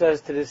tzaddik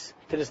says to this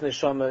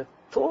neshama,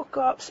 talk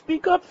up,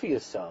 speak up for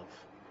yourself.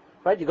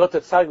 Right? You go to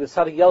the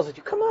tzaddik yells at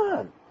you, come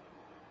on,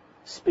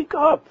 speak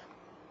up.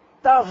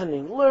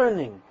 Davening,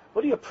 learning.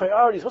 What are your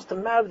priorities? What's the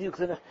matter with you?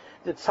 Because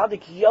the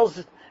tzaddik yells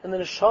at, and the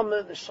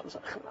neshama's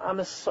like, I'm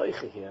a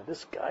seiche here.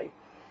 This guy,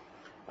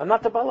 I'm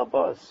not the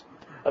balabas.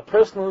 A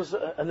person who's,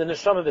 and the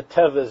neshama, the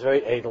teva is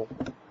very edel,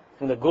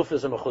 and the guf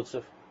is a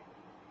mechutzev.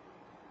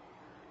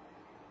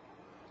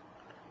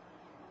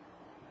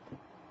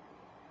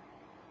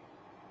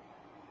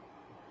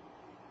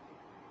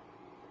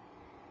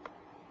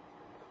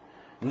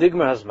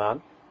 Nigmar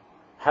hazman,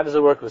 How does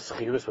it work with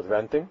schirus, with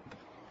renting?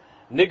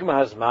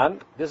 Nigma Hazman,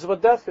 this is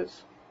what death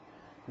is.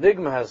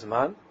 Nigma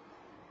Hazman,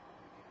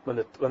 when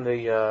the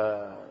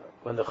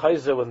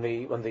chayza,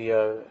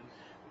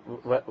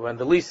 when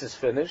the lease is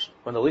finished,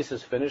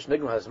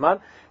 Nigma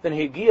Hazman, then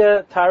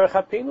Higia Tarech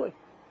HaPinui.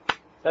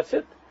 That's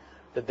it.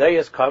 The day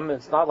has come.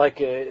 It's not like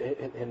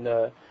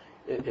when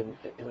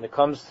it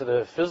comes to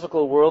the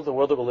physical world, the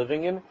world that we're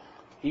living in,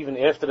 even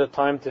after the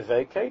time to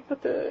vacate,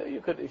 but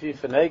you could, if you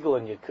finagle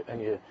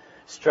and you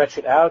stretch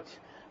it out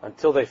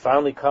until they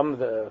finally come,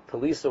 the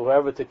police or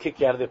whoever, to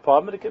kick you out of the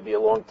apartment, it could be a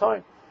long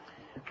time.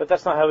 But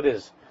that's not how it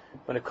is.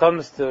 When it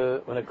comes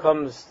to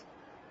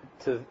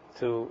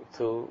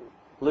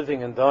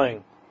living and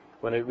dying,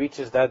 when it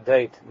reaches that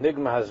date,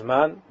 Nigma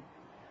Hazman,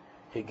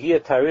 Higia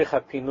Tarich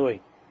HaPinui.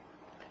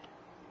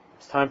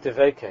 It's time to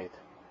vacate.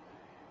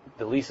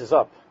 The lease is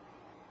up.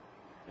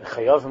 And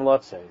Chayavim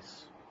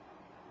Lotzeis.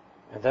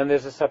 And then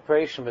there's a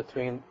separation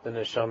between the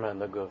neshama and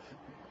the guf.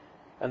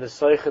 And the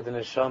soicha, the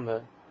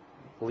neshama,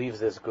 leaves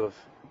this guf.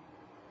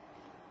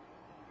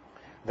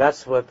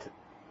 That's what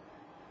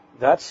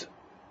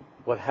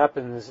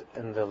happens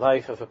in the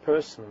life of a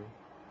person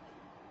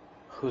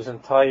whose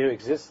entire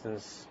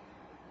existence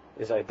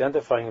is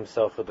identifying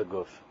himself with the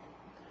guf.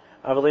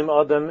 Avalim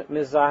Adam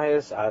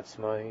mizahes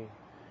atzmai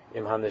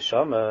im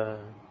haneshama.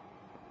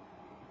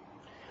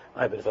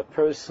 But if a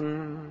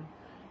person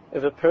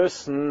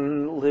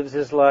lives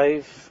his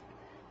life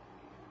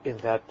in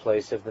that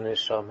place of the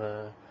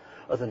neshama,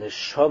 or the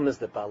neshama is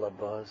the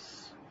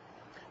balabas.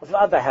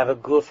 I have a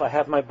guf, I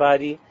have my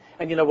body,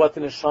 and you know what?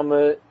 The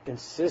neshama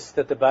insists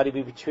that the body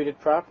be treated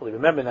properly.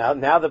 Remember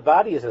now the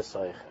body is a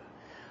soicha.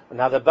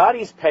 Now the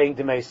body is paying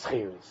the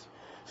meischiris.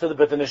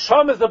 But the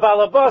neshama is the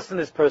balabas in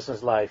this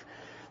person's life.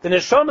 The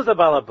neshama is the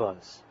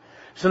balabas.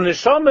 So the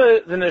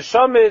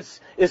neshama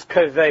is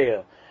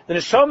kaveya. The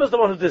neshama is the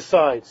one who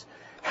decides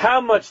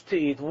how much to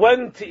eat,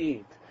 when to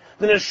eat.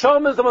 The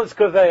neshama is the one that's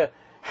kaveya,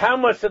 how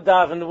much to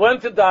daven, when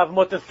to daven,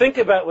 what to think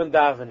about when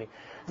davening.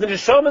 The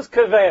neshama is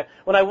kaveya.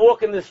 When I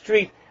walk in the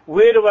street,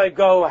 where do I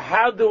go?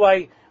 How do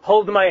I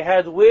hold my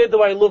head? Where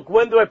do I look?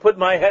 When do I put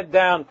my head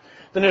down?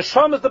 The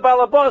neshama is the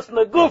balabas, and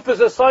the guf is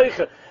a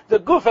soicha. The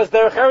guf has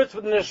derech eretz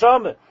for the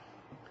neshama.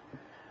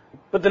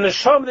 But the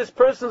neshama, this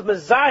person's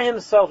mezah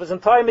himself, his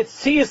entire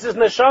mitzias is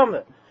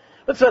neshama.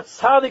 That's what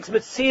tzaddik's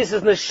mitzias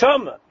is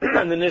neshama.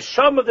 And the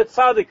neshama of the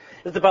tzaddik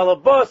is the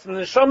balabas, and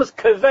the neshama is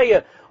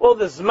kaveya, all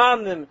the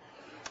zmanim,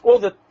 all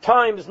the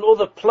times and all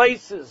the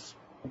places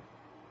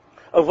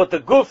of what the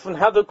guf and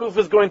how the guf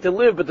is going to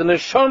live. But the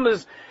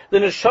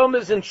neshama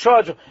is in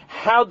charge of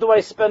how do I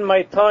spend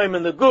my time,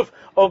 and the guf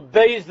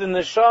obeys the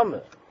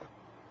neshama.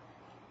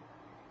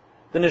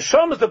 The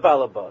neshama is the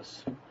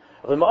balabas.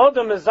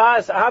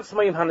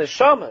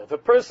 If a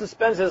person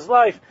spends his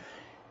life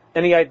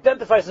and he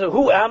identifies,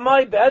 who am I?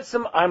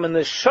 I'm a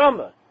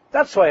neshama.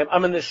 That's why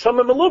I'm a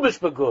neshama melubish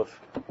beguf,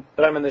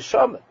 but I'm a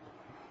neshama.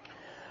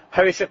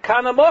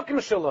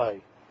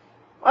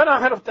 I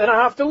don't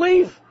have to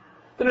leave.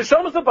 The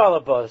neshama is the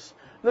balabas.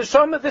 The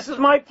neshama, this is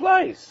my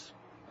place.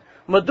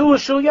 Madu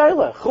shul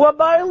yailach. Hu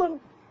abaylam.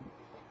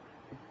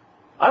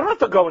 I don't have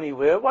to go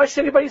anywhere. Why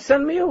should anybody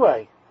send me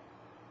away?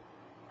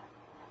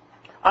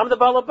 I'm the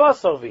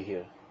balabas over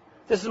here.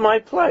 This is my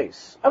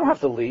place. I don't have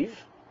to leave.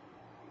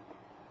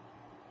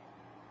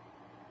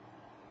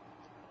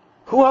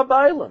 Hu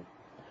habaylam.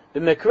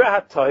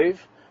 B'mekra hatoiv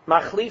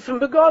machlifim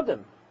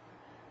begodim.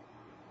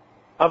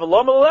 I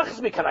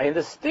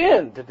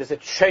understand that there's a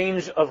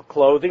change of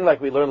clothing, like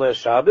we learned last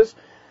Shabbos.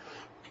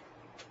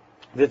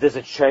 That there's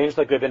a change,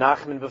 like Rabbi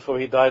Nachman before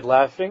he died,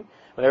 laughing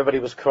when everybody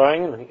was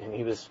crying, when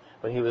he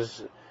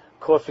was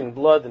coughing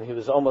blood, and he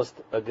was almost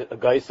a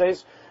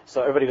geises.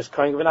 So everybody was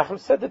crying. Rabbi Nachman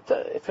said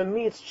that for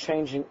me it's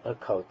changing a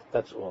coat.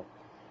 That's all.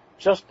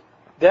 Just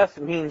death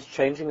means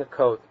changing a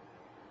coat.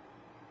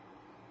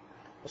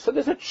 So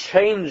there's a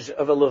change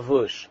of a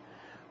lavush,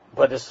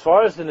 but as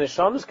far as the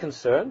neshama is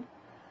concerned,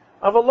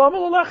 a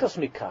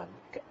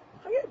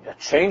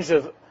change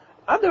of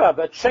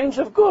a change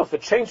of guf, a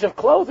change of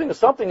clothing, or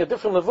something, a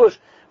different lavush.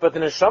 But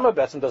the neshama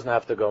betzim doesn't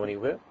have to go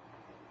anywhere.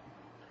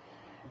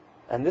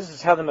 And this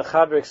is how the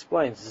Mechaber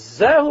explains.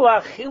 Zehu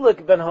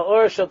achilik ben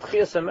ha'or shel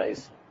tchias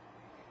hameis.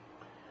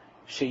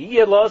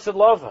 She'yeh lo'ased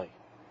lavai.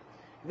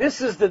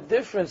 This is the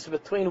difference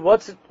between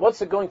what's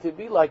it going to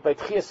be like by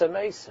tchias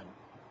hameisim.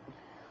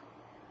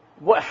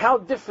 How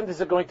different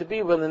is it going to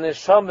be when the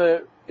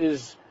neshama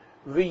is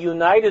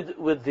reunited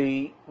with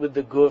the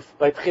guf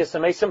by tchias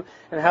hameisim,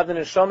 and how the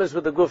neshama is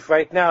with the guf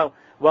right now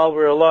while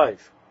we're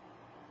alive?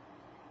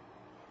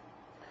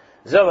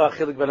 Zehu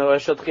achilik ben ha'or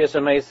shel tchias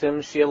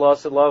hameisim she'yeh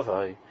lo'ased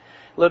lavai.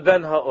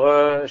 Leben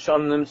ha'or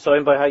sham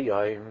nimtzoyim by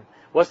hayayim.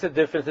 What's the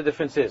difference? The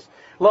difference is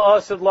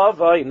la'ased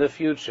lavai in the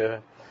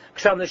future.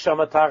 Ksham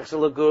neshama tachs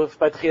l'guf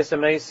by tchias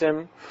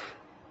hameisim.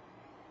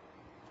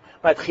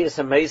 By tchias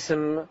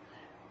hameisim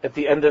at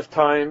the end of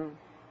time.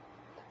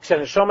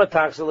 Ksham neshama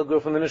tachs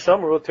l'guf, and the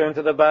neshama will return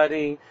to the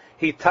body.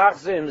 He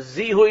tachzim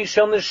zihui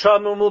shel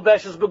neshama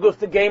mulbeshes beguf.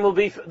 The game will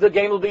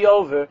be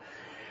over.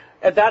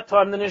 At that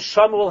time, the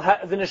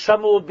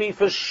neshama will be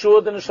for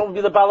sure. The neshama will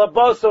be the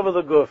balabas over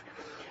the guf,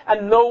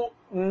 and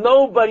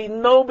nobody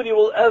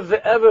will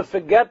ever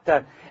forget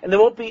that. And there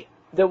won't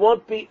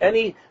be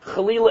any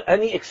chalila,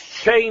 any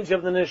exchange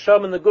of the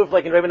neshama and the guf,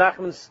 like in Rabbi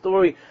Nachman's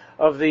story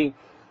of the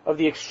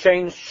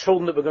exchanged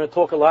children that we're going to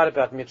talk a lot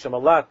about, Mitcham, a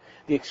lot.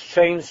 The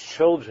exchanged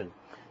children,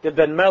 the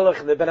Ben Melech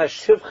and the Ben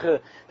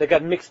Hashivcha, that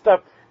got mixed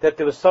up. That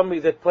there was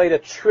somebody that played a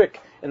trick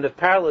in the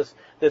palace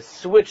that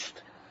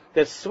switched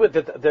the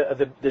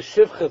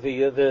shivcha,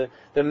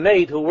 the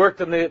maid who worked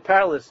in the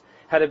palace,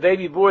 had a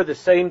baby boy the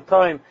same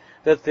time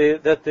that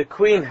the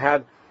queen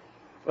had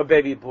a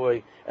baby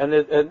boy, and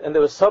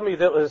there was somebody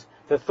that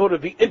thought it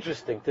would be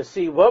interesting to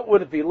see what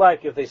would it be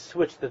like if they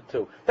switched the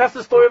two. That's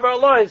the story of our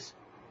lives.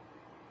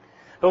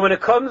 But when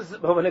it comes to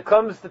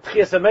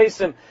Tchias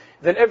HaMeisim,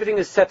 then everything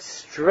is set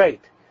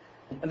straight.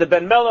 And the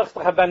Ben Melech is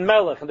the Ben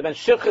Melech, and the Ben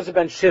Shivcha is the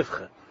Ben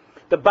Shivcha.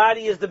 The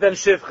body is the Ben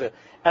Shivcha,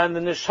 and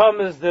the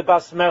Neshama is the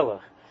Bas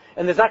Melech.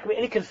 And there's not going to be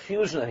any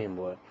confusion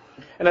anymore.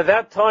 And at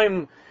that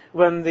time,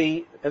 when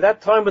the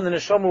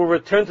Neshama will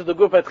return to the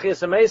guf at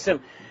Tchias HaMeisim,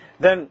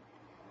 then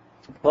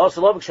it'll be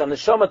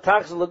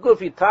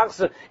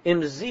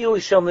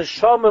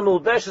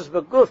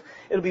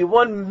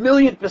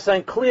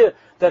 1,000,000% clear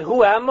that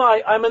who am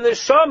I? I'm a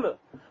neshama.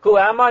 Who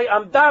am I?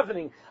 I'm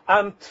davening.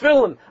 I'm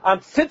tefillin. I'm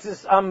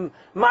tzitzis. I'm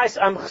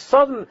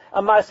chsadim.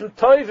 I'm ma'asim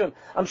toivim.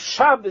 I'm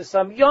Shabbos.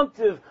 I'm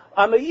yontiv.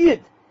 I'm a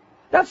yid.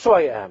 That's who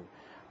I am.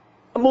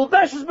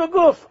 Muldeshes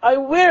beguf. I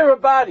wear a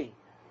body.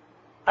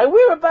 I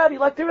wear a body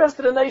like the rest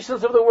of the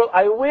nations of the world.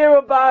 I wear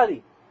a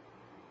body.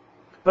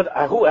 But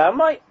who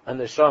am I? A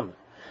neshama.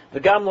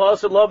 There'll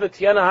also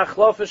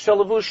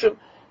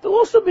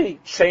be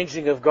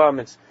changing of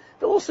garments.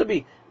 There'll also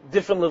be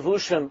different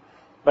levushim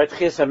by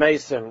Tchias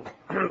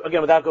HaMeisim.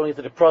 Again, without going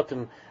into the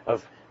pratim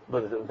of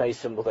whether the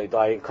Meisim will they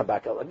die and come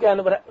back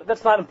again, but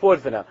that's not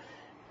important for now.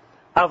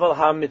 Aval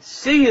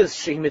ha-mitziyas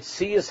she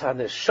mitziyas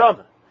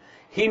ha-neshama.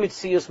 He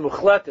mitziyas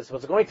muchletis.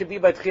 What's going to be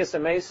by Tchias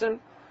HaMeisim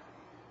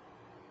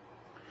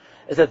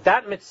is that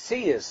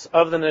mitziyas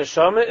of the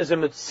neshama is a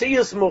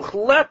mitziyas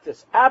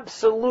muchletis,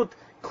 absolute,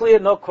 clear,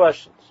 no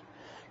questions.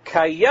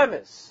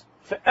 Kayemis,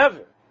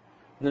 forever.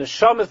 The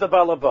neshama is the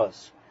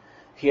balabas.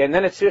 A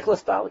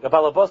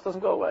balabas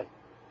doesn't go away.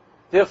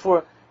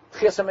 Therefore,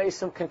 Tchias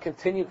HaMeisim can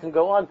continue, can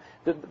go on.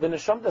 The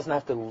neshama doesn't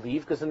have to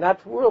leave, because in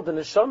that world, the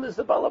neshama is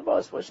the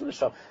balabas. What's the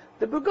neshama?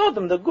 The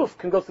begodim, the guf,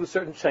 can go through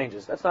certain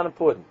changes. That's not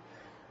important.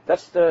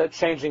 That's the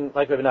changing,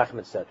 like Rabbi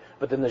Nachman said.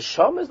 But the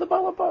neshama is the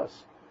balabas.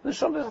 The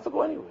neshama doesn't have to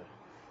go anywhere.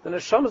 The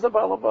neshama is the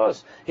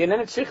balabas. He and then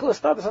it's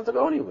doesn't have to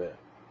go anywhere.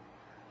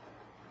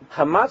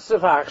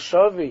 Hamatzav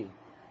ha'achshavi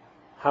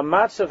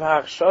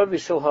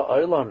shel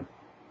ha'olam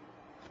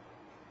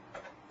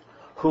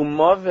hu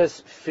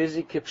moves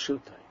physiki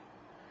pshutai.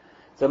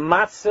 The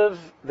matzav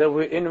that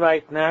we're in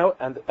right now,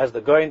 and as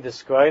the Goyen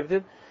described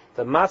it,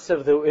 the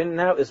matzav that we're in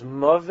now is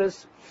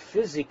moves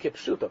physiki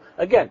pshutai.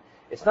 Again,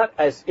 it's not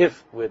as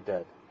if we're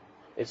dead.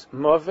 It's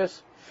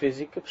moves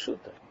physiki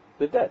pshutai.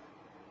 We're dead.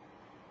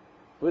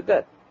 We're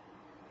dead.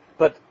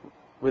 But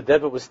we're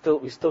dead, but we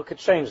still could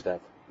change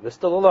that. We're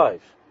still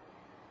alive.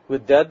 We're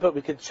dead, but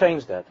we could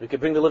change that. We could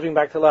bring the living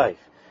back to life.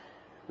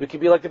 We could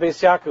be like the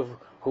Beis Yaakov,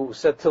 who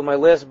said, till my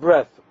last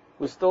breath,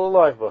 we're still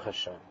alive, Baruch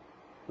Hashem.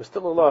 We're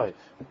still alive.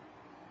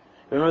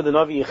 Remember the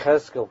Navi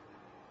Yechezkel?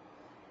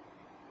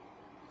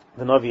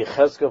 The Navi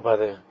Yechezkel by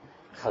the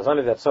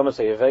Chazani that some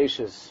say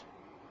Yeveshes.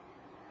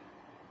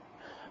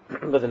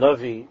 But the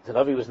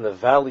Navi was in the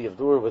valley of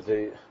Dur with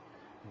the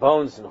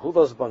bones, and who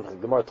those bones? The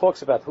Gemara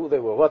talks about who they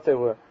were, what they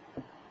were.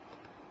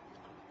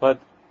 But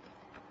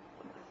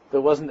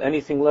there wasn't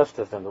anything left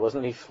of them. There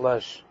wasn't any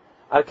flesh.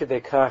 Ad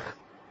kedei kach,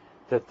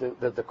 that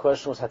the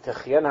question was,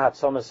 Hatechien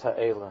ha'atzomas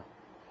ha'ela.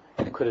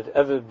 Could it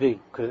ever be?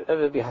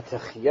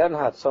 Hatechien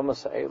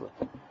ha'atzomas ha'ela.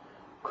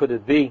 Could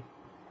it be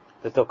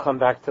that they'll come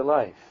back to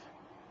life?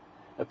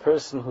 A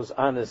person who's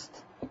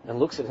honest and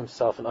looks at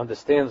himself and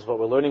understands what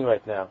we're learning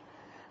right now,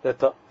 that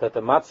the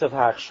matzav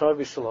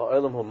ha'achshavi shel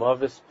ha'olam hu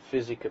mavis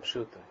fizika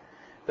pshuta.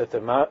 That the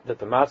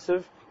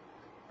matzav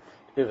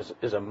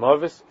is a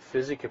mavis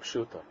fizika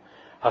pshuta.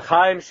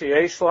 Hachaim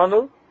sheyesh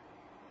lanu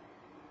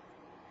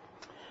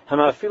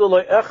hamafilu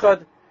lo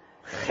echad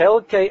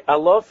chelkei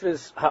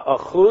alofis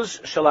ha'achuz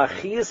shel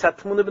achiyas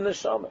hatmuna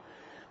b'neshama.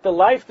 The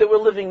life that we're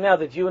living now,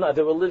 that you and I,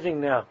 that we're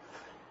living now,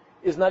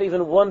 is not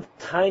even one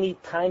tiny,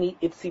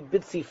 itsy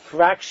bitsy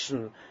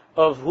fraction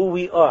of who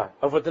we are,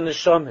 of what the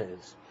neshama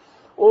is.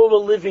 All we're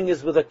living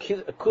is with a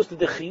kusta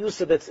de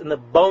chiyusa that's in the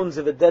bones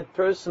of a dead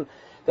person.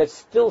 That's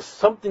still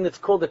something that's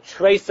called a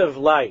trace of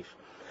life.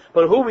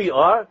 But who we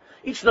are,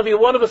 each and every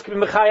one of us can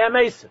be Mechaya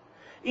Mesa.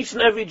 Each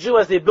and every Jew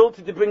has the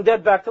ability to bring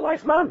dead back to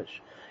life, mamish.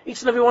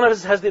 Each and every one of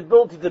us has the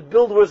ability to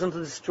build worlds and to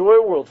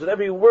destroy worlds, with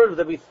every word, with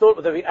every thought,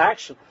 with every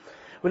action.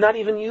 We're not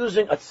even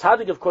using, a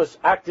tzaddik of course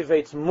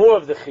activates more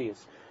of the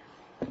chiyus.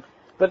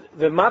 But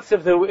the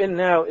matzav that we're in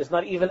now is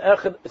not even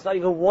echad, it's not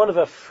even one of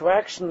a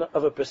fraction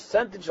of a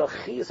percentage of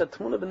chiyus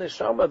atmuna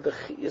b'neshama, the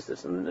chiyus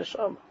that's in the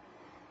neshama.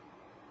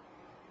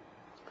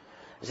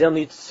 Zel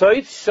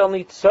nitzoitz shall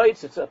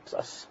nitzoitz. It's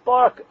a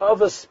spark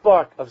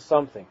of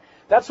something.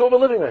 That's what we're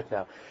living right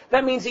now.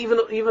 That means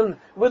even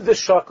with the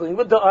shuckling,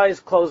 with the eyes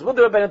closed, with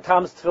the Rebbeinu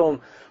Tam's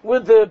film,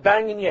 with the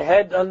banging your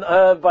head on,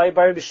 by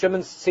Rabbi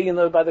Shimon's scene,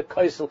 by the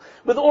Kaisel,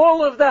 with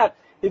all of that,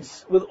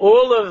 it's a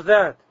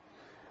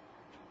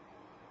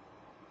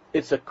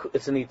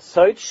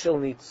nitzoitz shall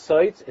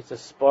nitzoitz. It's a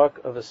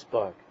spark of a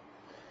spark.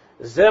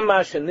 Zeh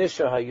ma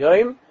shenisha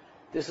hayoim.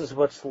 This is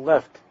what's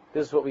left.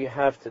 This is what we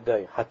have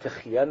today.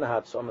 Hatechiyana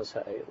hatzomas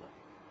ha'ela.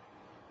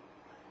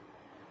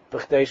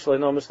 B'chdei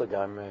shleinomus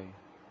legamrei.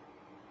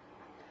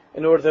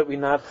 In order that we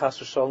not chas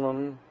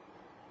v'shalom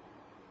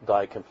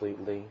die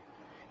completely.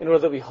 In order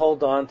that we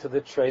hold on to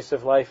the trace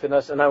of life in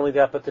us, and not only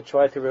that, but to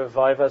try to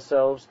revive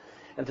ourselves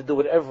and to do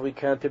whatever we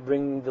can to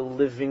bring the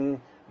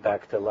living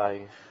back to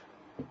life.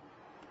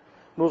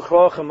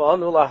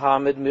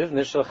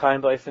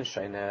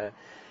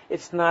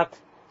 It's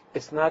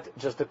not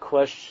just a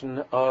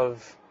question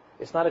of.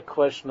 It's not a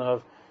question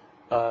of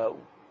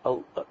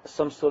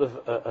some sort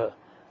of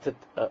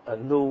a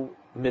new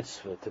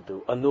mitzvah to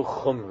do, a new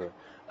chumrah,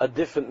 a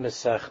different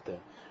mesechta,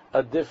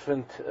 a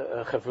different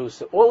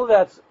chavrusa. All of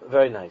that's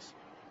very nice,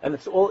 and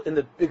it's all in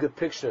the bigger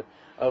picture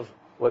of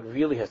what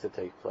really has to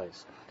take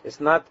place. It's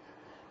not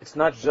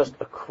just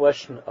a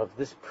question of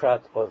this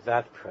prat or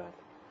that prat.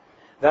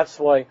 That's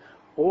why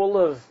all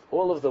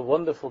of the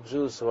wonderful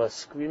Jews who are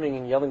screaming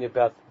and yelling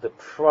about the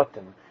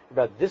pratim,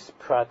 about this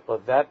prat or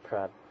that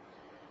prat,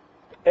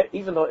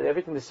 even though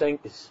everything they're saying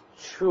is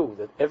true,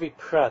 that every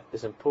prat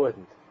is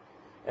important,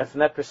 and from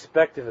that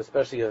perspective,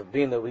 especially of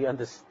being that we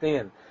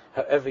understand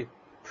how every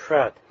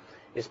prat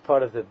is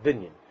part of the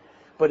binyan.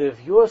 But if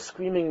you're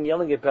screaming and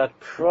yelling about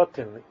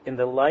pratim in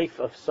the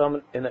life of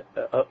someone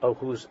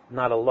who's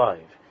not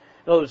alive,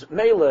 in other words,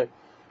 Mela,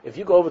 if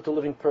you go over to a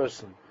living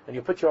person and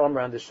you put your arm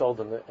around his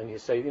shoulder and you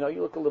say, you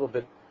look a little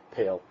bit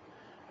pale.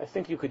 I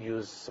think you could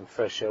use some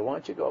fresh air. Why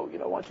don't you go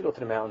to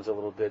the mountains a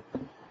little bit?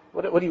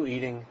 What are you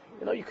eating?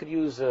 You could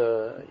use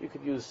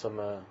some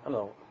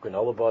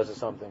granola bars or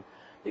something.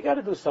 You got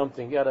to do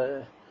something.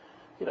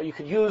 You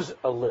could use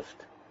a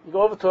lift. You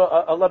go over to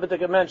a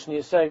Lebedecker mansion.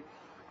 You say,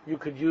 you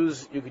could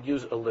use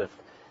a lift.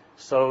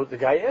 So the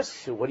guy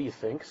asks you, what do you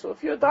think? So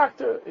if you're a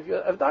doctor,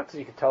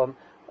 you could tell him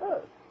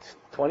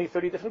 20,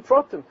 30 different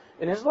pratim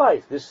in his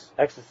life. This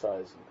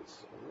exercise,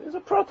 there's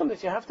a pratim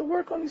that you have to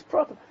work on. These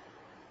pratim,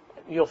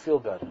 you'll feel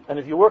better. And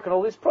if you work on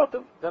all these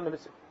pratim, then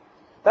it's.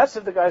 That's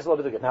if the guy's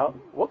allowed to get. Now,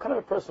 what kind of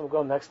a person will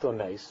go next to a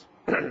mace?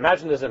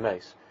 Imagine there's a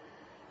mace.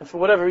 And for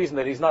whatever reason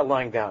that he's not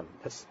lying down.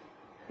 He's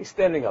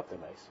standing up, the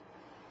mace.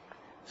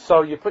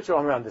 So you put your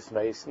arm around this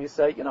mace and you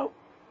say,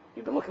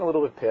 you've been looking a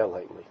little bit pale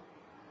lately.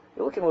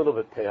 You're looking a little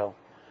bit pale.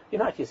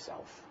 You're not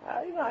yourself.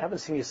 I haven't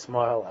seen you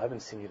smile. I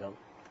haven't seen you,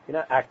 you're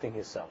not acting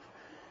yourself.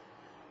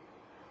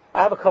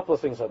 I have a couple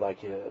of things I'd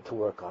like you to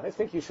work on. I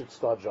think you should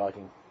start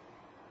jogging.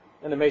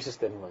 And the mace is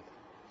standing with.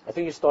 I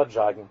think you start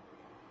jogging.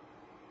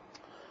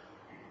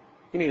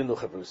 You need a new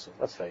chavrusa.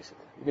 Let's face it.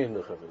 You need a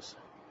new chavrusa.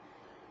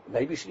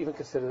 Maybe you should even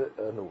consider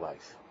a new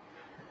wife.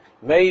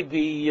 Maybe,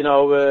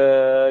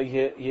 you're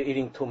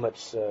eating too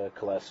much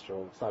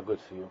cholesterol. It's not good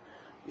for you.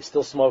 You're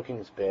still smoking.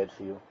 It's bad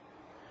for you.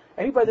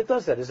 Anybody that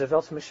does that is a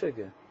Veltz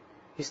Meshuggah.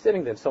 He's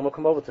standing there and someone will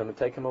come over to him and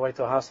take him away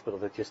to a hospital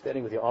that you're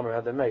standing with your arm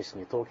around the mace and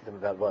you're talking to him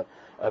about what?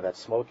 About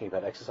smoking,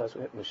 about exercise.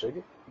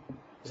 Meshuggah?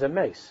 It's a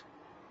mace.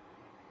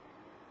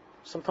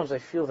 Sometimes I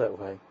feel that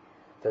way.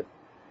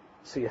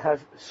 So you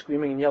have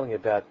screaming and yelling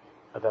about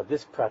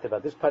this prat,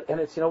 and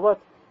it's,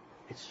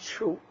 it's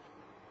true.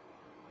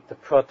 The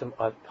pratim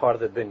are part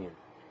of the binyan.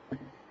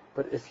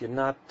 But if you're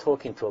not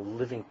talking to a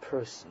living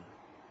person,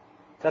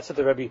 that's what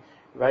the Rebbe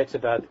writes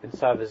about in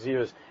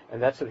Savazirs,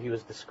 and that's what he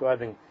was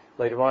describing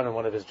later on in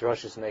one of his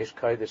drushes in Eish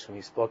Kodesh when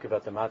he spoke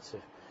about the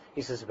matzah.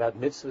 He says about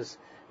mitzvahs,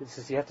 he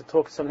says you have to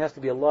talk, someone has to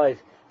be alive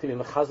to be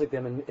mechazik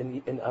them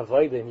in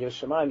Avodah, in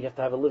Yerushalayim, you have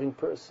to have a living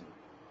person.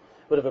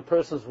 But if a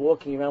person's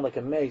walking around like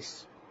a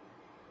mace,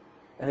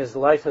 and his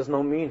life has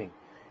no meaning,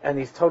 and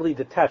he's totally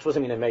detached. What does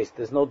it mean a mace?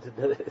 There's no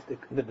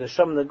the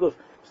sham and the guf.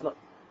 It's not.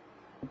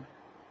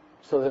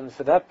 So then,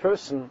 for that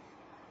person,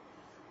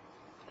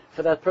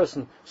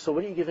 so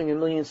what are you giving a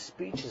million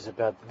speeches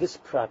about this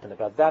prat and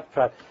about that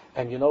prat?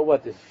 And you know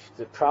what? If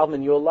the problem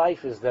in your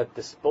life is that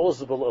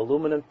disposable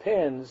aluminum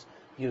pans,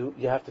 you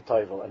have to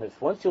toivel. And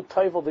if once you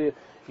toivel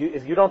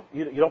if you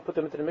don't put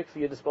them into the mikveh,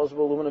 your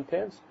disposable aluminum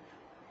pans.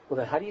 Well,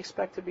 then how do you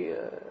expect to be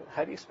a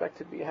happy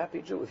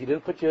Jew if you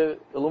didn't put your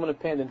aluminum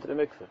pan into the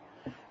mikveh?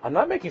 I'm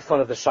not making fun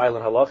of the shaila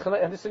and halach,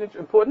 and it's an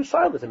important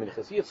shaila to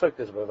minchas.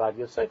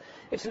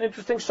 It's an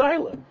interesting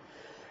shaila,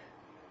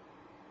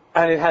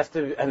 and it has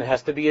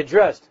to be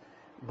addressed.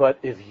 But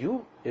if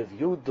you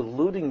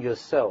deluding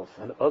yourself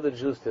and other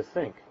Jews to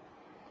think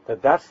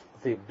that that's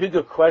the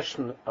bigger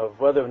question of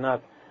whether or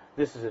not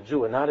this is a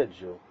Jew or not a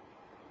Jew,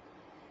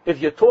 if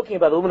you're talking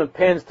about aluminum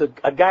pans to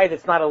a guy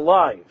that's not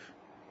alive.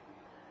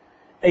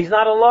 He's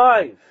not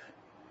alive.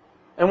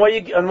 And while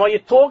you're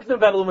talking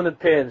about aluminum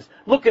pans,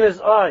 look in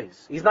his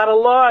eyes. He's not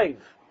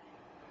alive.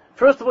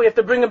 First of all, you have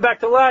to bring him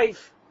back to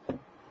life.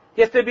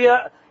 He has to be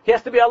He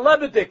has to be a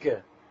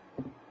lebedike.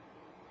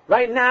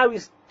 Right now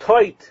he's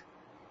tight.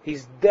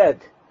 He's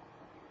dead.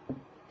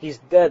 He's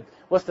dead.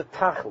 What's the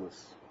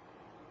tachlis?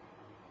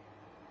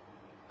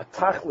 A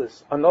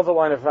tachlis, another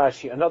line of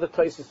Rashi, another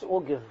place, it's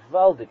all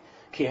gewaldig.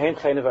 Ki heim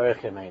chayne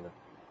v'arech yameinu.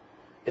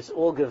 It's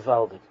all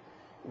gewaldig.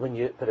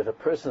 But if a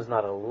person is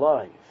not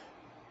alive,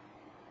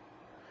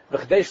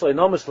 it's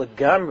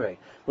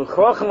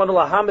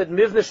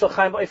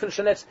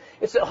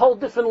a whole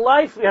different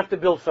life we have to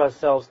build for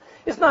ourselves.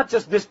 It's not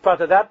just this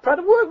prat or that prat.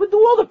 We'll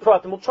do all the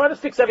prat, and we'll try to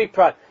fix every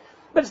prat.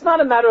 But it's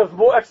not a matter of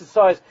more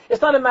exercise.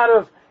 It's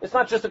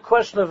not just a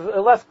question of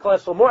less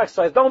cholesterol, more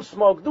exercise. Don't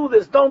smoke, do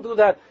this, don't do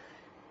that.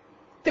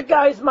 The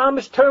guy's mom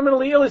is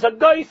terminally ill. He's a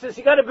goisis.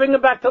 You got to bring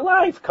him back to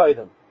life,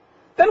 Kaidim.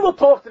 Then we'll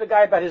talk to the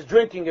guy about his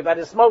drinking, about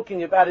his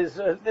smoking, about his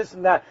this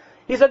and that.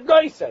 He's a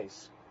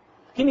goisis.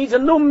 He needs a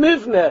new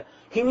mivne.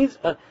 He needs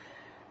a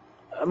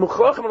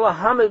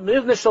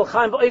mivne shel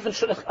chaim. It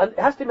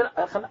has to be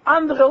an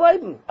andere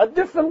Leben, a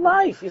different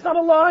life. He's not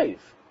alive.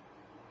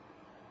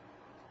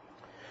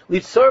 We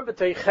have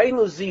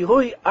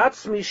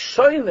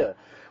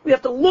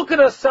to look at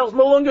ourselves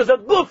no longer as a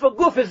guf. A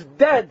guf is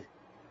dead.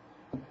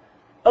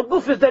 A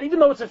guf is dead, even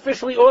though it's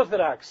officially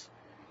Orthodox.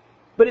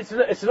 But it's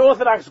an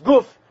Orthodox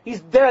guf.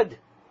 He's dead.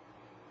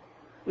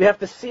 We have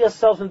to see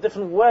ourselves in a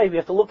different way. We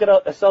have to look at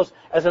ourselves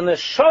as a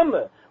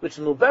neshama, which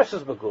is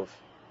nubeshes beguf.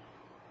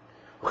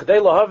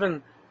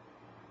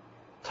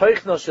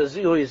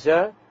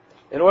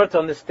 In order to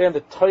understand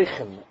the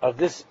teichen of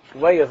this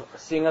way of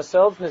seeing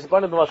ourselves, let's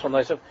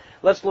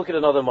look at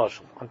another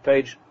mashal on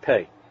page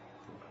Pei.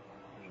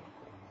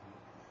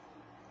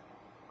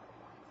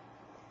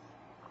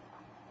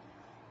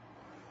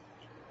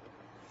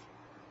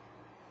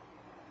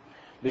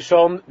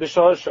 When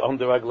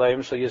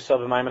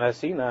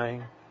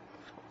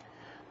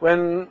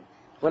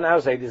our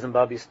Zaydis and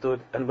Babi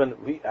stood, and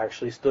when we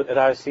actually stood at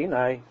our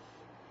Sinai,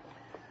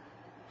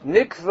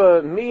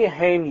 Nikva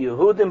mihem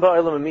Yehudim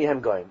ba'olam and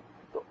mihem goyim.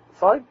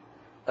 Fine.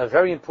 A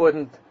very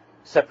important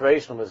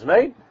separation was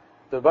made.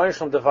 The Rebbeinu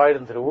Shalom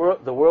divided into the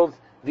world.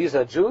 These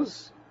are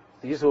Jews.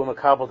 These who are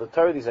Makabel the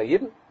Torah. These are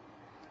Yidden.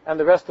 And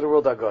the rest of the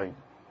world are goyim.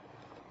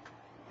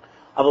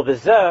 But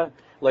the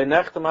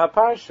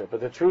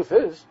truth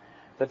is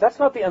that that's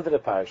not the end of the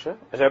parasha,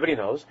 as everybody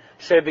knows.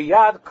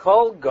 Shebiyad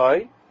kol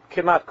goy,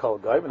 kimat kol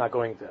goy. We're not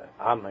going to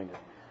Amen,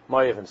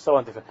 Moav, and so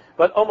on.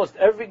 But almost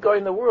every guy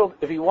in the world,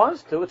 if he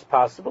wants to, it's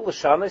possible.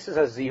 L'shanis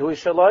says zihui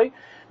shaloi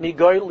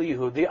migoy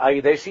lihudi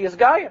ayideshi is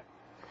gaya.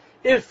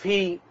 If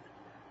he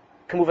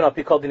can move it up,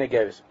 he called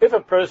dinegeris. If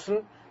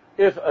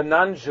a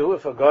non-Jew,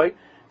 if a guy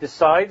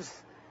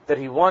decides that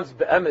he wants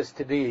be'emes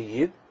to be a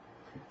yid,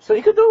 so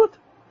he could do it.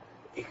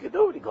 He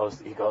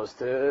goes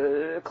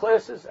to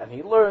classes, and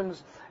he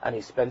learns, and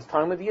he spends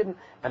time with Yidden,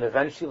 and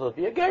eventually there'll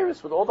be a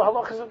gerus with all the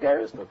halachas of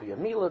gerus. There'll be a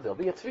milah, there'll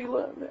be a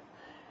tefillah,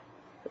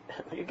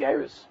 there'll be a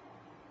gerus.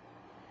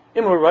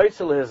 Imu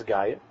reitzel his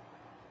gaya,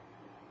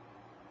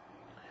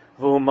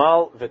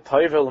 v'humal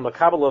v'toivel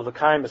l'makabel of the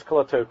kaim es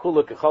kol ha'torah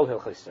kula k'chol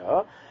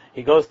hilchisa.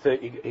 He gets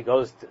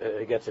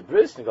a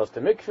bris, he goes to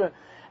mikveh,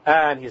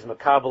 and he's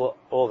makabel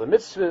all the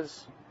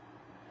mitzvahs.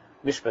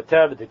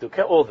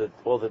 Mishpatev,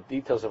 all the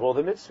details of all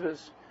the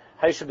mitzvahs.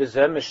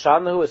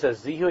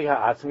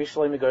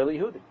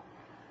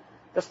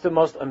 That's the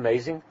most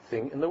amazing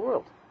thing in the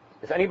world.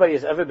 If anybody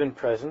has ever been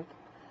present,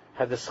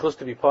 had the schus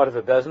to be part of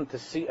a bezin, to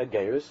see a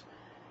gerus,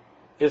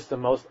 is the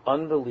most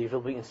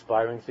unbelievably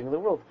inspiring thing in the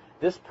world.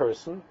 This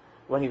person,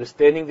 when he was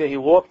standing there, he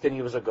walked in,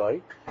 he was a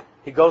guy.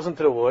 He goes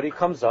into the water, he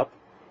comes up,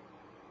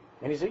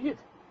 and he's a yid.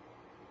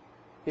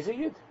 He's a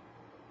yid.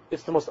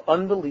 It's the most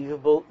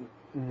unbelievable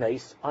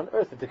nice on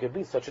earth that there could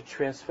be such a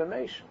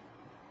transformation.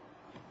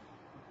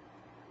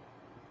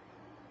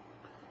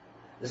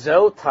 This is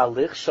not a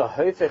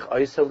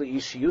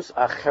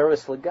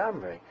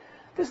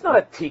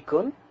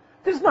tikkun.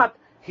 This is not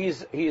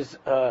he's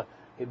a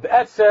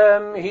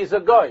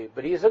guy,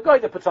 but he's a guy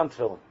that puts on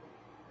tefillin.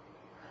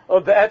 Or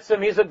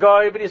be'etzem, he's a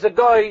guy, but he's a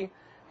guy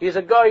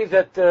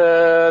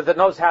that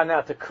knows how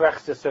now to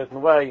krechts a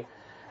certain way,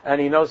 and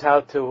he knows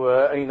how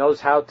to he knows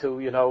how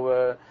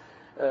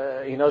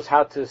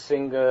to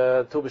sing Tu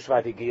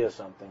B'Shvat Igi or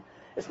something.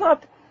 It's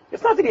not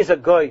that he's a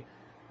guy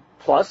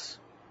plus.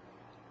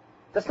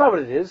 That's not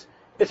what it is.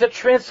 It's a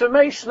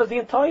transformation of the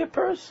entire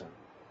person.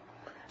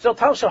 He's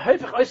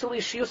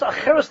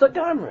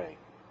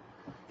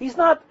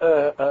not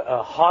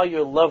a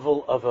higher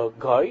level of a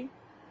guy,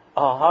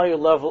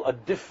 a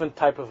different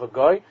type of a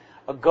guy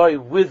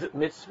with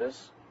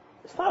mitzvahs.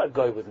 It's not a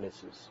guy with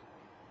mitzvahs.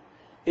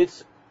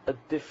 It's a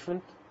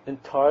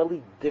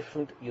entirely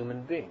different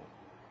human being.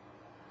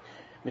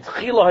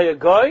 Mitchila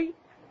hayagoy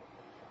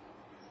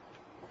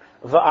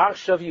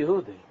va'arshav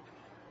Yehudi.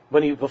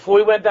 Before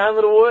he went down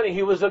to the water,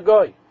 he was a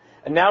goy,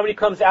 and now when he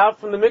comes out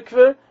from the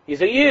mikveh,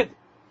 he's a yid.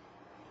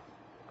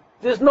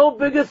 There's no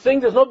bigger thing.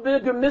 There's no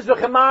bigger mizvah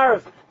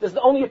chamarv. There's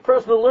only a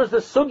person who learns the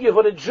sugya of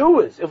what a Jew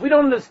is. If we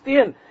don't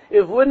understand,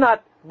 if we're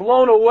not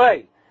blown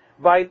away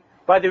by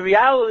the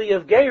reality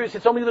of gerus,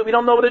 it's only that we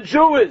don't know what a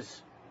Jew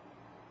is.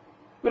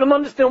 We don't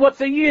understand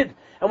what's a Yid,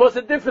 and what's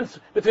the difference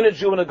between a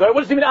Jew and a Goy.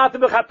 What does it mean,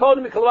 Atem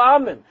B'chatonim Mikol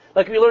Amen?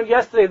 Like we learned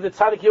yesterday, the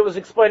Tzaddik here was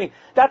explaining,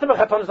 the Atem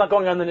B'chatonim is not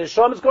going on the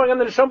Nisham, it's going on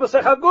the Nisham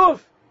B'sech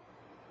HaGuf.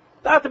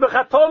 The Atem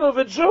B'chatonim of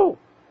a Jew.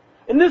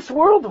 In this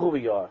world who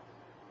we are.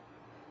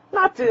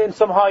 Not in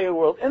some higher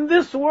world. In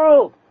this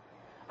world.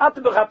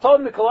 Atem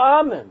B'chatonim Mikol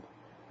Amen.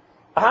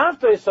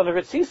 There's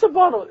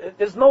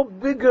no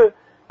bigger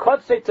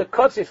kotzei to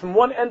kotzei from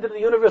one end of the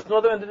universe to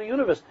another end of the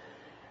universe.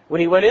 Before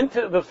he went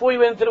into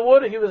the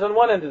water, he was on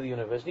one end of the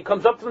universe. He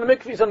comes up from the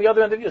mikveh, he's on the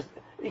other end of the universe.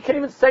 You can't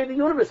even say the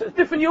universe. It's a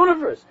different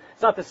universe.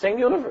 It's not the same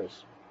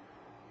universe.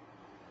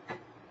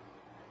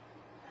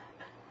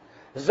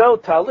 It's an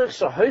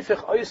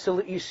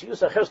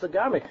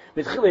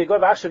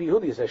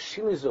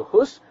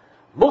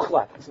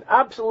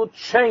absolute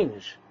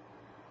change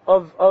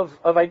of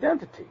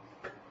identity.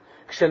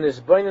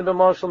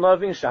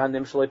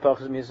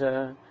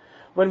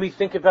 When we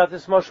think about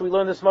this mashal, we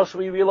learn this mashal,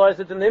 we realize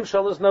that the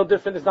nimshal is no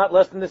different, it's not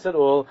less than this at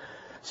all.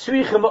 It's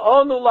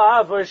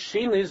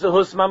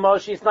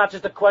not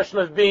just a question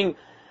of being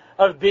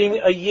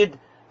a yid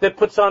that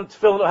puts on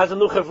tefillin, or has a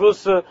new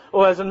chavrusa,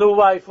 or has a new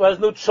wife, or has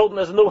new children,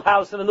 has a new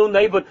house, and a new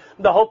neighborhood.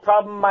 The whole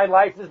problem in my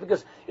life is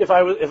because if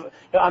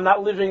I'm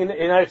not living in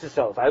Eretz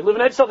Yisrael. If I live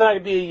in Eretz Yisrael, then I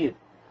can be a yid.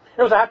 In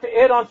other words, I have to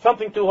add on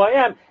something to who I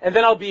am, and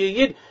then I'll be a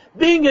yid.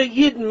 Being a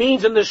yid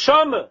means in the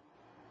neshama.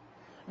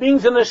 Being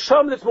in the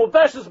neshama that's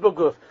mubeshes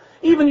b'guf.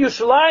 Even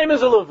Yushalayim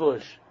is a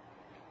lavush.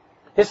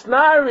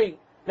 Hisnari,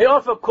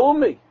 me'ofa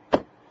kumi.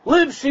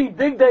 Live she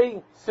big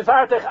day,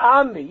 sefartech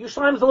ami.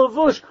 Yushalayim is a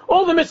lavush.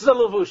 All the mitzvahs are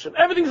lavushim.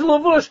 Everything's a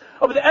lavush.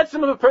 But the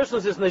etzem of a person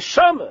is his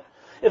neshama.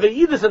 If a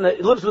yid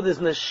lives with his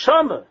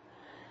neshama,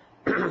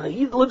 a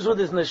yid lives with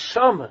his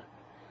neshama,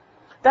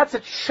 that's a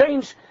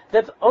change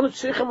that on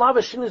tzrichim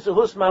lavashin is a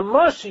hus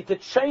mamashi, to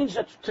change,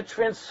 to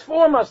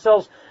transform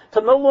ourselves,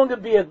 to no longer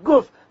be a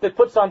guf that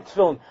puts on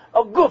tefillin,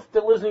 a guf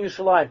that lives in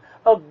Yerushalayim,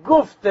 a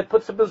guf that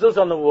puts a bezuz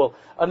on the wall,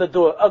 on the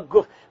door, a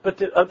guf, but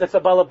that's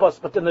a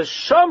balabas. But the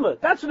neshama,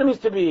 that's what it means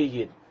to be a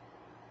yid.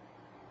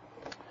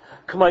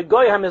 Like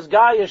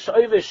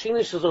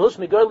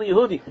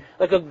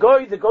a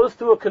goy that goes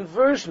through a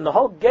conversion, the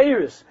whole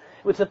geirus,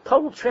 it's a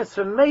total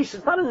transformation.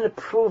 It's not an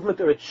improvement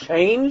or a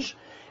change.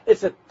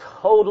 It's a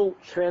total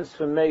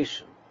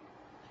transformation.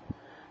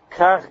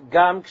 That's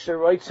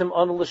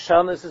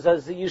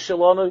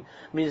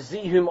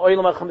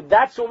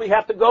what we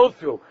have to go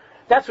through.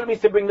 That's what it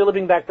means to bring the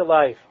living back to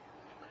life.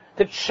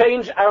 To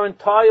change our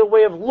entire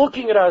way of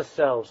looking at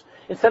ourselves.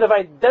 Instead of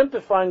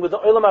identifying with the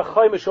Olam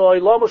HaChaimer Shel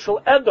Olam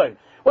Shel Edom.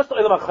 What's the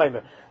Olam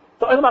HaChaimer?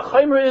 The Olam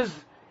HaChaimer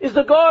is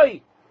the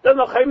guy. The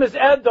Olam HaChaimer is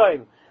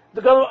Edom.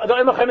 The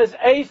Olam HaChaimer is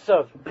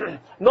Esav.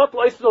 Not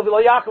Esav,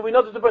 Yaakov. We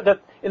know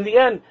that in the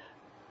end,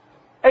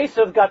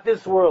 Esav got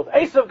this world.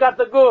 Esav got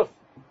the guf.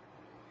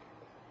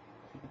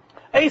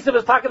 Esav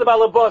is talking about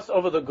Balabas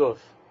over the guf.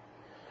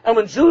 And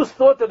when Jews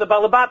thought that the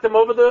Balabatim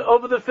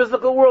over the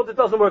physical world, it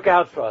doesn't work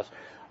out for us.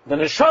 The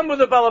Neshama was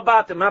the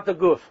Balabatim, not the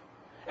guf.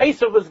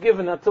 Esav was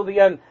given until the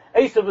end.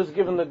 Esav was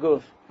given the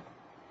guf.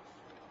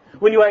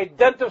 When you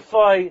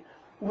identify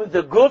with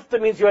the guf,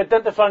 that means you're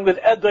identifying with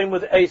Edom,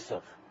 with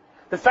Esav.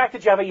 The fact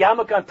that you have a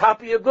yarmulke on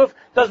top of your guf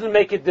doesn't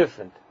make it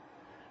different.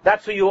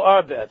 That's who you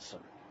are,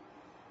 Be'etzim.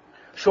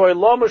 Shoy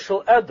Lama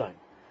Shel Edom.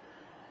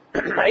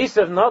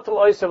 Esav Natal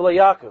Esav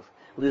LaYaakov.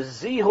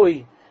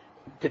 L'zihui,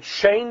 to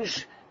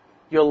change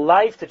your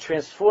life, to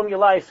transform your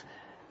life,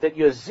 that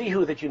your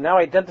zihu, that you now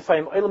identify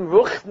in Olam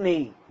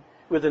Ruchni,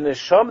 with the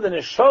Neshama. The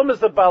Neshama is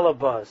the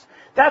Balabas.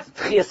 That's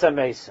Tchias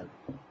HaMesim.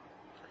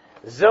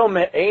 Zel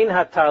me'ein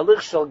ha'talich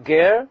shel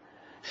ger,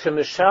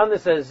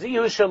 shemishanis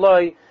ha'zihu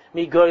shaloi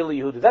migoy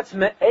liYehuda. That's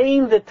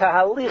me'ein the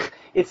tahalich.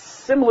 It's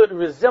similar to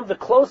resemble the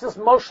closest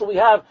moshel we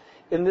have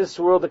in this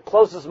world, the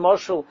closest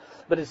moshel,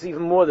 but it's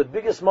even more. The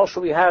biggest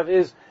moshel we have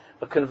is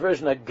a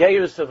conversion, a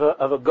geirus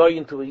of a goy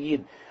into a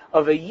yid,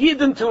 of a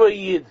yid into a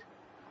yid.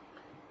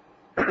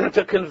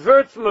 To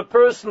convert from a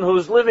person who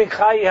is living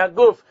chayi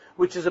haguf,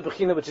 which is a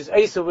bechina, which is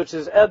Esav, which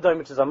is Edom,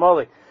 which is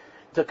Amalek,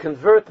 to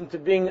convert into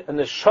being a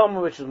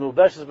neshama, which is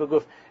mubeshes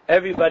b'guf.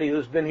 Everybody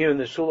who's been here in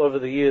the shul over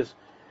the years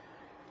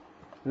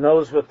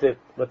knows what the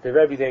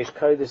Rebbe Deish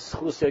Kodesh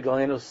Chusya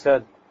Galeno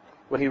said,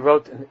 what he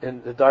wrote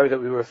in the diary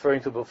that we were referring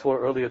to before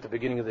earlier at the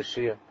beginning of the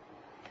Shia.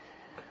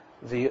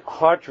 The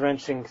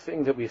heart-wrenching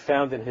thing that we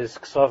found in his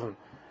ksavim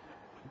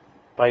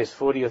by his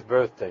 40th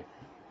birthday,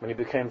 when he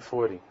became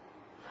 40.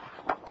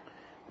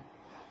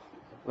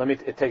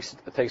 It takes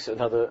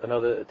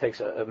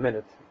a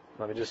minute.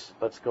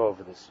 Let's go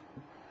over this.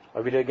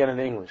 I'll read it again in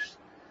English.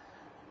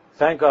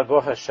 Thank God,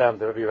 Baruch Hashem,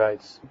 the Rebbe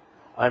writes,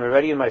 I'm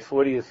already in my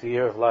 40th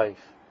year of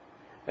life,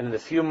 and in a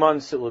few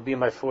months it will be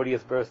my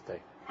 40th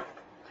birthday.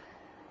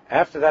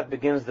 After that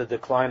begins the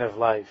decline of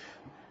life,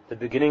 the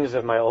beginnings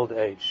of my old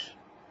age.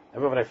 I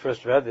remember when I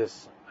first read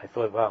this, I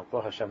thought, wow,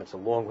 Baruch Hashem, it's a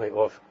long way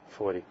off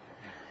 40.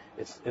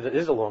 It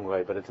is a long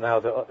way, but it's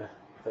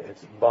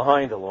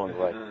behind a long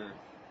way.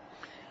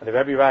 And the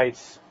Rebbe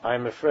writes, I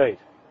am afraid,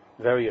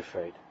 very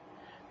afraid.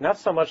 Not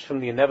so much from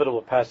the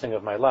inevitable passing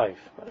of my life,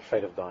 I'm not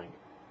afraid of dying.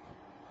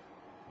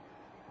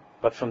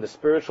 But from the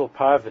spiritual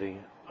poverty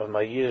of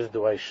my years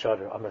do I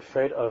shudder. I'm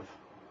afraid of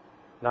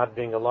not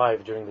being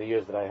alive during the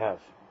years that I have.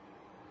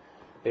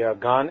 They are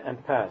gone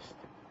and past,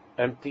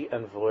 empty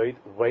and void,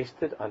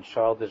 wasted on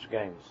childish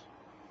games.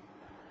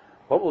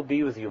 What will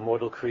be with you,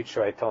 mortal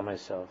creature, I tell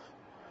myself?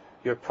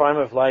 Your prime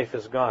of life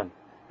is gone,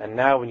 and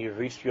now when you've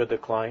reached your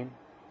decline,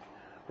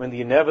 when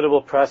the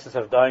inevitable process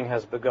of dying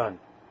has begun,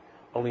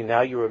 only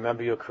now you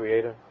remember your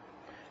Creator?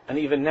 And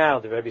even now,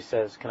 the Rebbe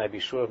says, can I be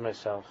sure of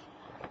myself?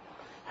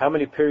 How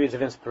many periods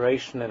of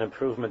inspiration and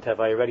improvement have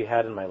I already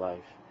had in my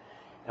life?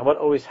 And what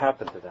always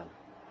happened to them?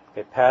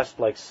 They passed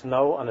like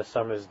snow on a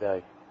summer's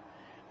day.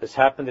 This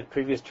happened at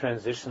previous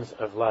transitions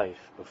of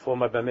life, before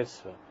my bar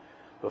mitzvah,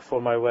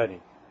 before my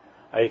wedding.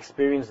 I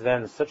experienced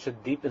then such a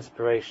deep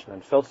inspiration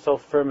and felt so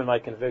firm in my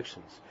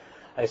convictions.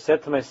 I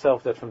said to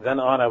myself that from then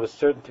on I was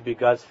certain to be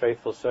God's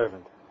faithful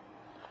servant.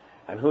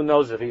 And who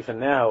knows if even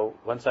now,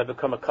 once I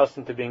become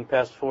accustomed to being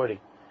past 40,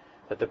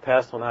 that the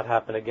past will not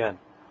happen again.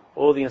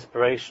 All the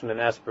inspiration and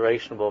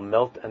aspiration will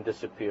melt and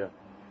disappear.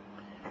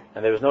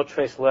 And there is no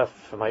trace left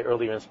from my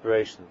earlier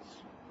inspirations.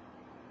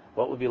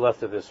 What will be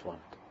left of this one?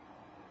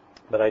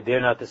 But I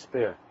dare not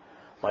despair.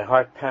 My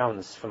heart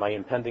pounds for my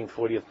impending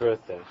 40th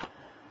birthday.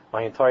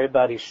 My entire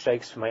body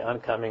shakes for my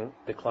oncoming,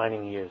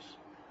 declining years.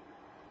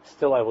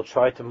 Still, I will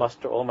try to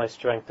muster all my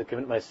strength to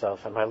commit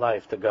myself and my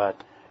life to God.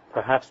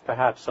 Perhaps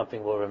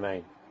something will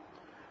remain.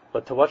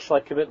 But to what shall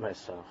I commit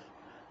myself?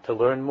 To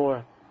learn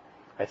more?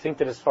 I think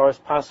that as far as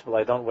possible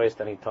I don't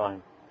waste any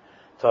time.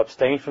 To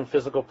abstain from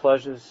physical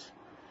pleasures?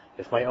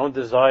 If my own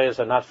desires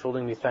are not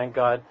fooling me, thank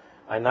God,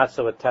 I'm not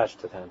so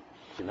attached to them.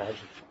 Can you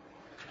imagine?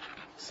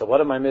 So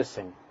what am I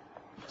missing?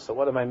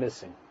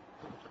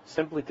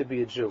 Simply to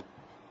be a Jew.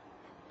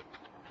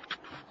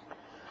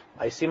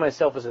 I see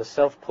myself as a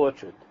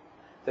self-portrait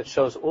that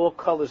shows all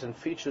colors and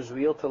features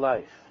real to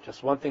life.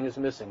 Just one thing is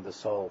missing, the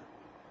soul.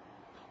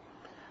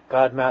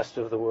 God,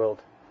 Master of the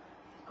world,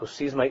 who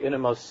sees my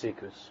innermost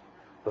secrets,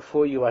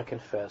 before you I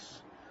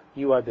confess,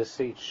 you I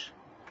beseech.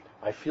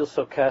 I feel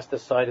so cast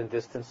aside and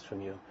distanced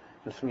from you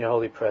and from your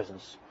holy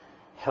presence.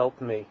 Help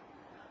me.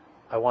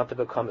 I want to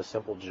become a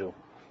simple Jew.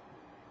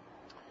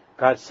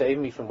 God, save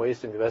me from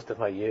wasting the rest of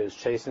my years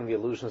chasing the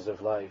illusions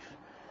of life.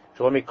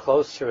 Draw me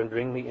closer and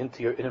bring me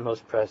into your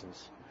innermost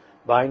presence.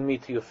 Bind me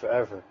to you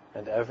forever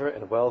and ever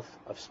in wealth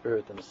of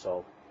spirit and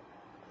soul.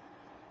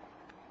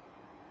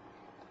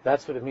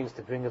 That's what it means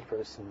to bring a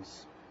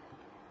person's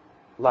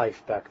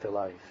life back to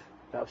life.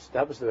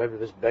 That was the Rebbe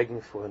was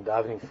begging for and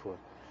davening for.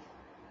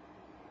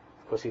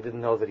 Of course, he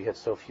didn't know that he had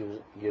so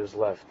few years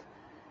left.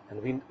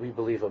 And we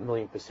believe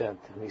 1,000,000%.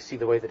 And we see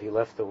the way that he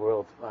left the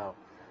world. Wow.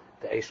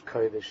 The Eish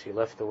Kodesh. He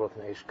left the world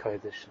in Eish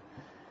Kodesh.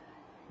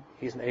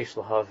 He's an Eish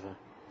Lahava.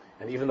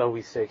 And even though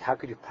we say, how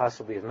could you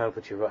possibly have meant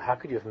what you wrote? How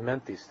could you have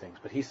meant these things?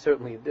 But he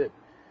certainly did.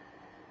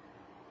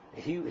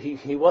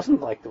 He wasn't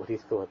like what he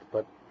thought.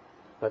 But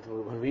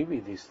when we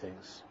read these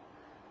things,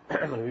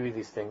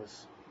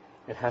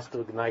 it has to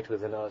ignite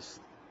within us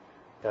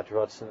that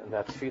rotzen and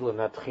that tefillah and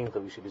that tchim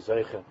that we should be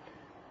zeicha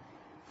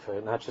for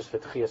not just for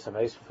tchias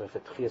ameis, for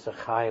tchias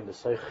achayim, the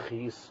seich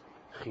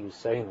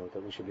chiyuseinu,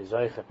 that we should be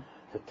zeicha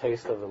to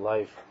taste of the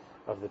life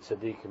of the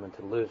tzaddikim and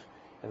to live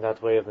in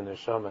that way of the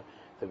neshama,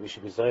 that we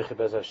should be zeicha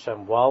bez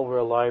Hashem while we're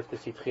alive to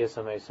see tchias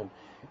ameisim,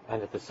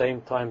 and at the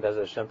same time bez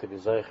Hashem to be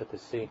zeicha to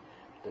see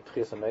the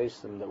tchias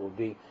ameisim that will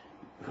be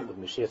the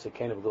Mashiach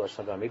Sekenu B'Gul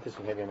Hashem B'Amitis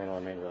and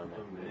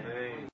Amen.